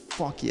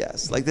 fuck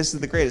yes. Like, this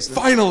is the greatest.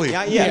 Finally.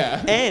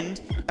 Yeah. And,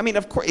 I mean,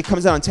 of course, it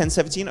comes out on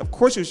 10/17. Of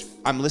course,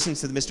 I'm listening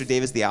to the Mr.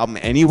 Davis, the album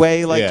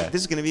anyway. Like, this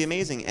is going to be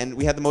amazing. And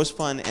we had the most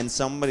fun. And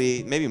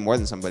somebody, maybe more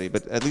than somebody,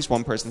 but at least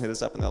one person hit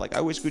us up and they're like,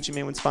 I wish Gucci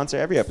Mane would sponsor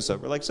every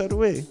episode. We're like, so do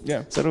we.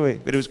 Yeah. So do we.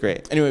 But it was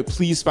great. Anyway,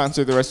 please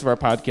sponsor the rest of our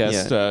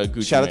podcast,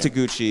 Gucci Shout out Mane. to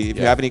Gucci. If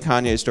you have any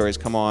Kanye stories,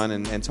 come on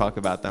and talk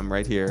about them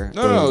right here.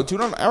 No, do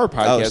it on our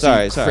podcast.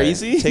 Oh, sorry.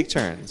 Crazy? Take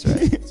turns,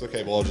 right? It's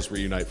okay. We'll all just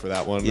reunite for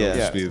that one. Yeah. It'll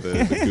just be the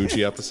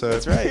Gucci episode.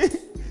 That's right.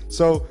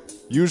 So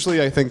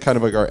usually I think kind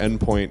of like our end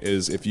point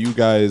is if you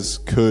guys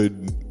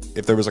could,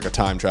 if there was like a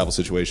time travel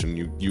situation,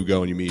 you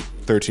go and you meet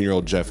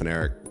 13-year-old Jeff and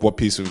Eric, what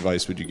piece of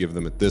advice would you give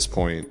them at this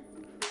point,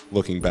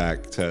 looking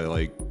back, to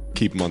like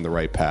keep them on the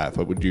right path?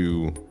 What would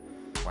you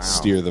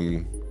steer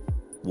them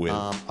with?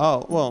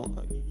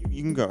 Well,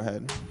 you can go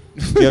ahead.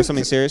 Do you have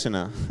something serious or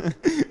no?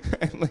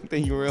 I like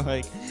that you were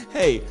like,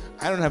 hey,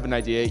 I don't have an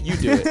idea. You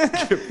do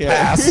it.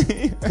 Pass.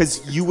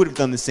 Because you would have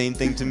done the same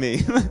thing to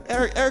me.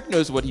 Eric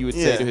knows what he would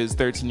say to his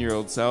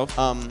 13-year-old self.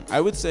 I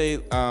would say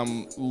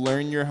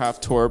learn your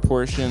Haftorah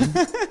portion.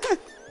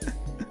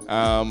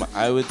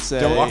 I would say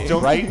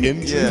don't right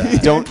into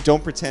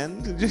don't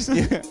pretend. Just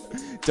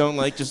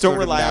don't just don't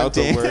rely on mouth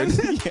Dan. a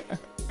word.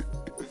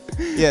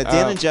 Yeah,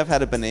 Dan and Jeff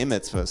had a B'nai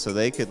Mitzvah, so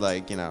they could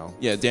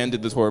Yeah, Dan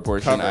did the Torah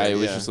portion. Cover it, I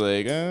was just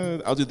like,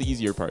 I'll do the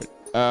easier part.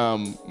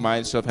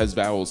 My stuff has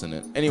vowels in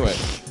it. Anyway,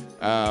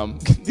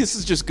 this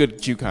is just good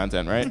Jew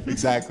content, right?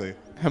 Exactly.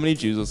 How many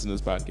Jews listen to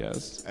this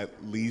podcast? At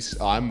least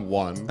I'm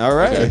one. All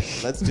right.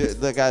 Okay. Let's do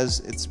it.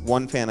 Guys, it's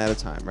one fan at a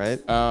time, right?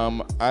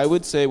 I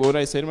would say, what would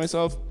I say to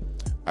myself?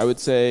 I would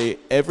say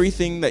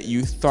everything that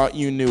you thought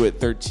you knew at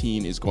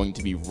 13 is going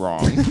to be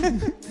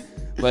wrong.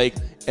 Like,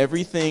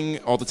 everything,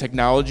 all the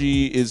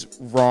technology is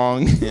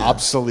wrong.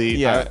 Obsolete.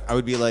 Yeah. I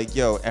would be like,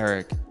 yo,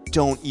 Eric,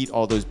 don't eat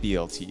all those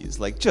BLTs.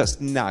 Like,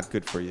 just not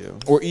good for you.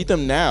 Or eat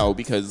them now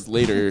because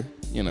later,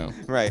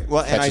 Right.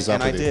 Well, and Catches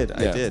up I with you. did. Yeah.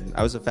 I did.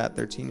 I was a fat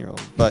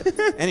 13-year-old. But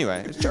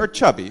anyway, or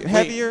chubby.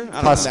 Heavier. I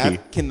don't Husky. know.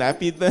 Can that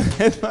be the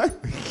headline?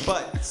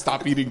 But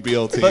Stop eating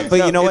BLT. But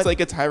you know it's what?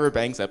 like a Tyra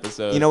Banks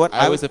episode. You know what?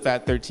 I was a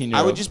fat 13-year-old.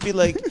 I would just be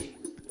like,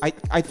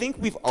 I think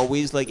we've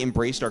always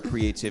embraced our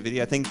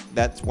creativity. I think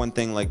that's one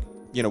thing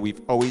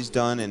we've always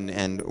done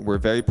and we're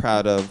very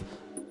proud of.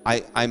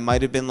 I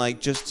might have been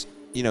just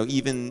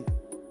even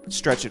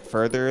stretch it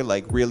further,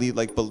 really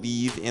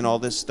believe in all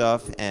this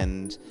stuff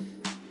and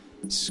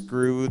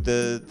screw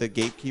the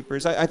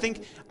gatekeepers. I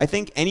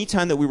think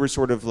anytime that we were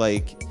sort of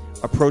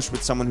approached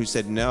with someone who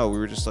said no, we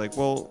were just like,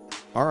 well,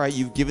 all right,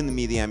 you've given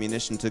me the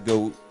ammunition to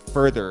go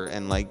further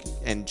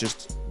and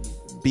just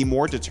be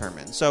more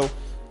determined. So,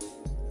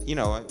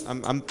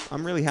 I'm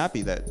really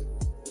happy that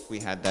we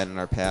had that in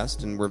our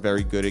past, and we're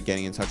very good at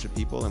getting in touch with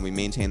people, and we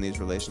maintain these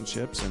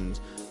relationships, and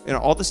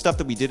all the stuff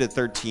that we did at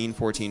 13,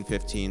 14,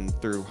 15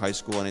 through high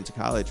school and into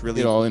college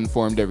really it all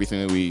informed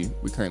everything that we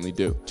currently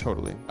do.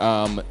 Totally.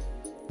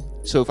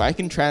 So if I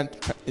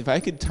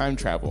could time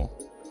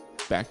travel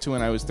back to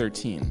when I was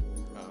 13,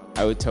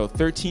 I would tell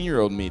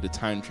 13-year-old me to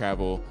time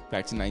travel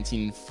back to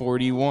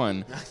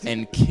 1941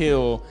 and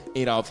kill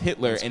Adolf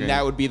Hitler, and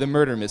that would be the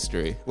murder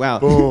mystery. Wow.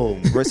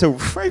 Boom. So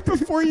right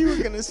before you were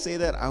going to say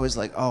that, I was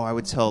like, oh, I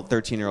would tell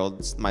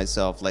 13-year-olds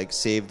myself, like,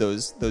 save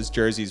those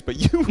jerseys. But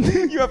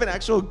you have an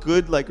actual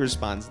good, like,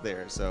 response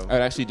there. So I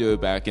would actually do it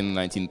back in the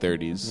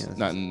 1930s,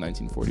 not in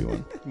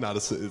 1941.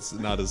 It's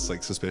not as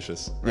like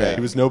suspicious. Right.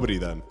 He was nobody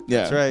then.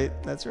 Yeah.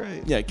 That's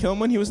right. Yeah, kill him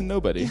when he was a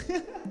nobody.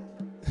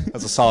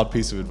 That's a solid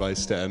piece of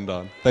advice to end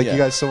on. Thank Yeah. you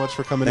guys so much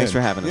for coming in. Thanks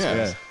for having us, Yeah.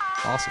 guys.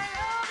 Yeah. Awesome.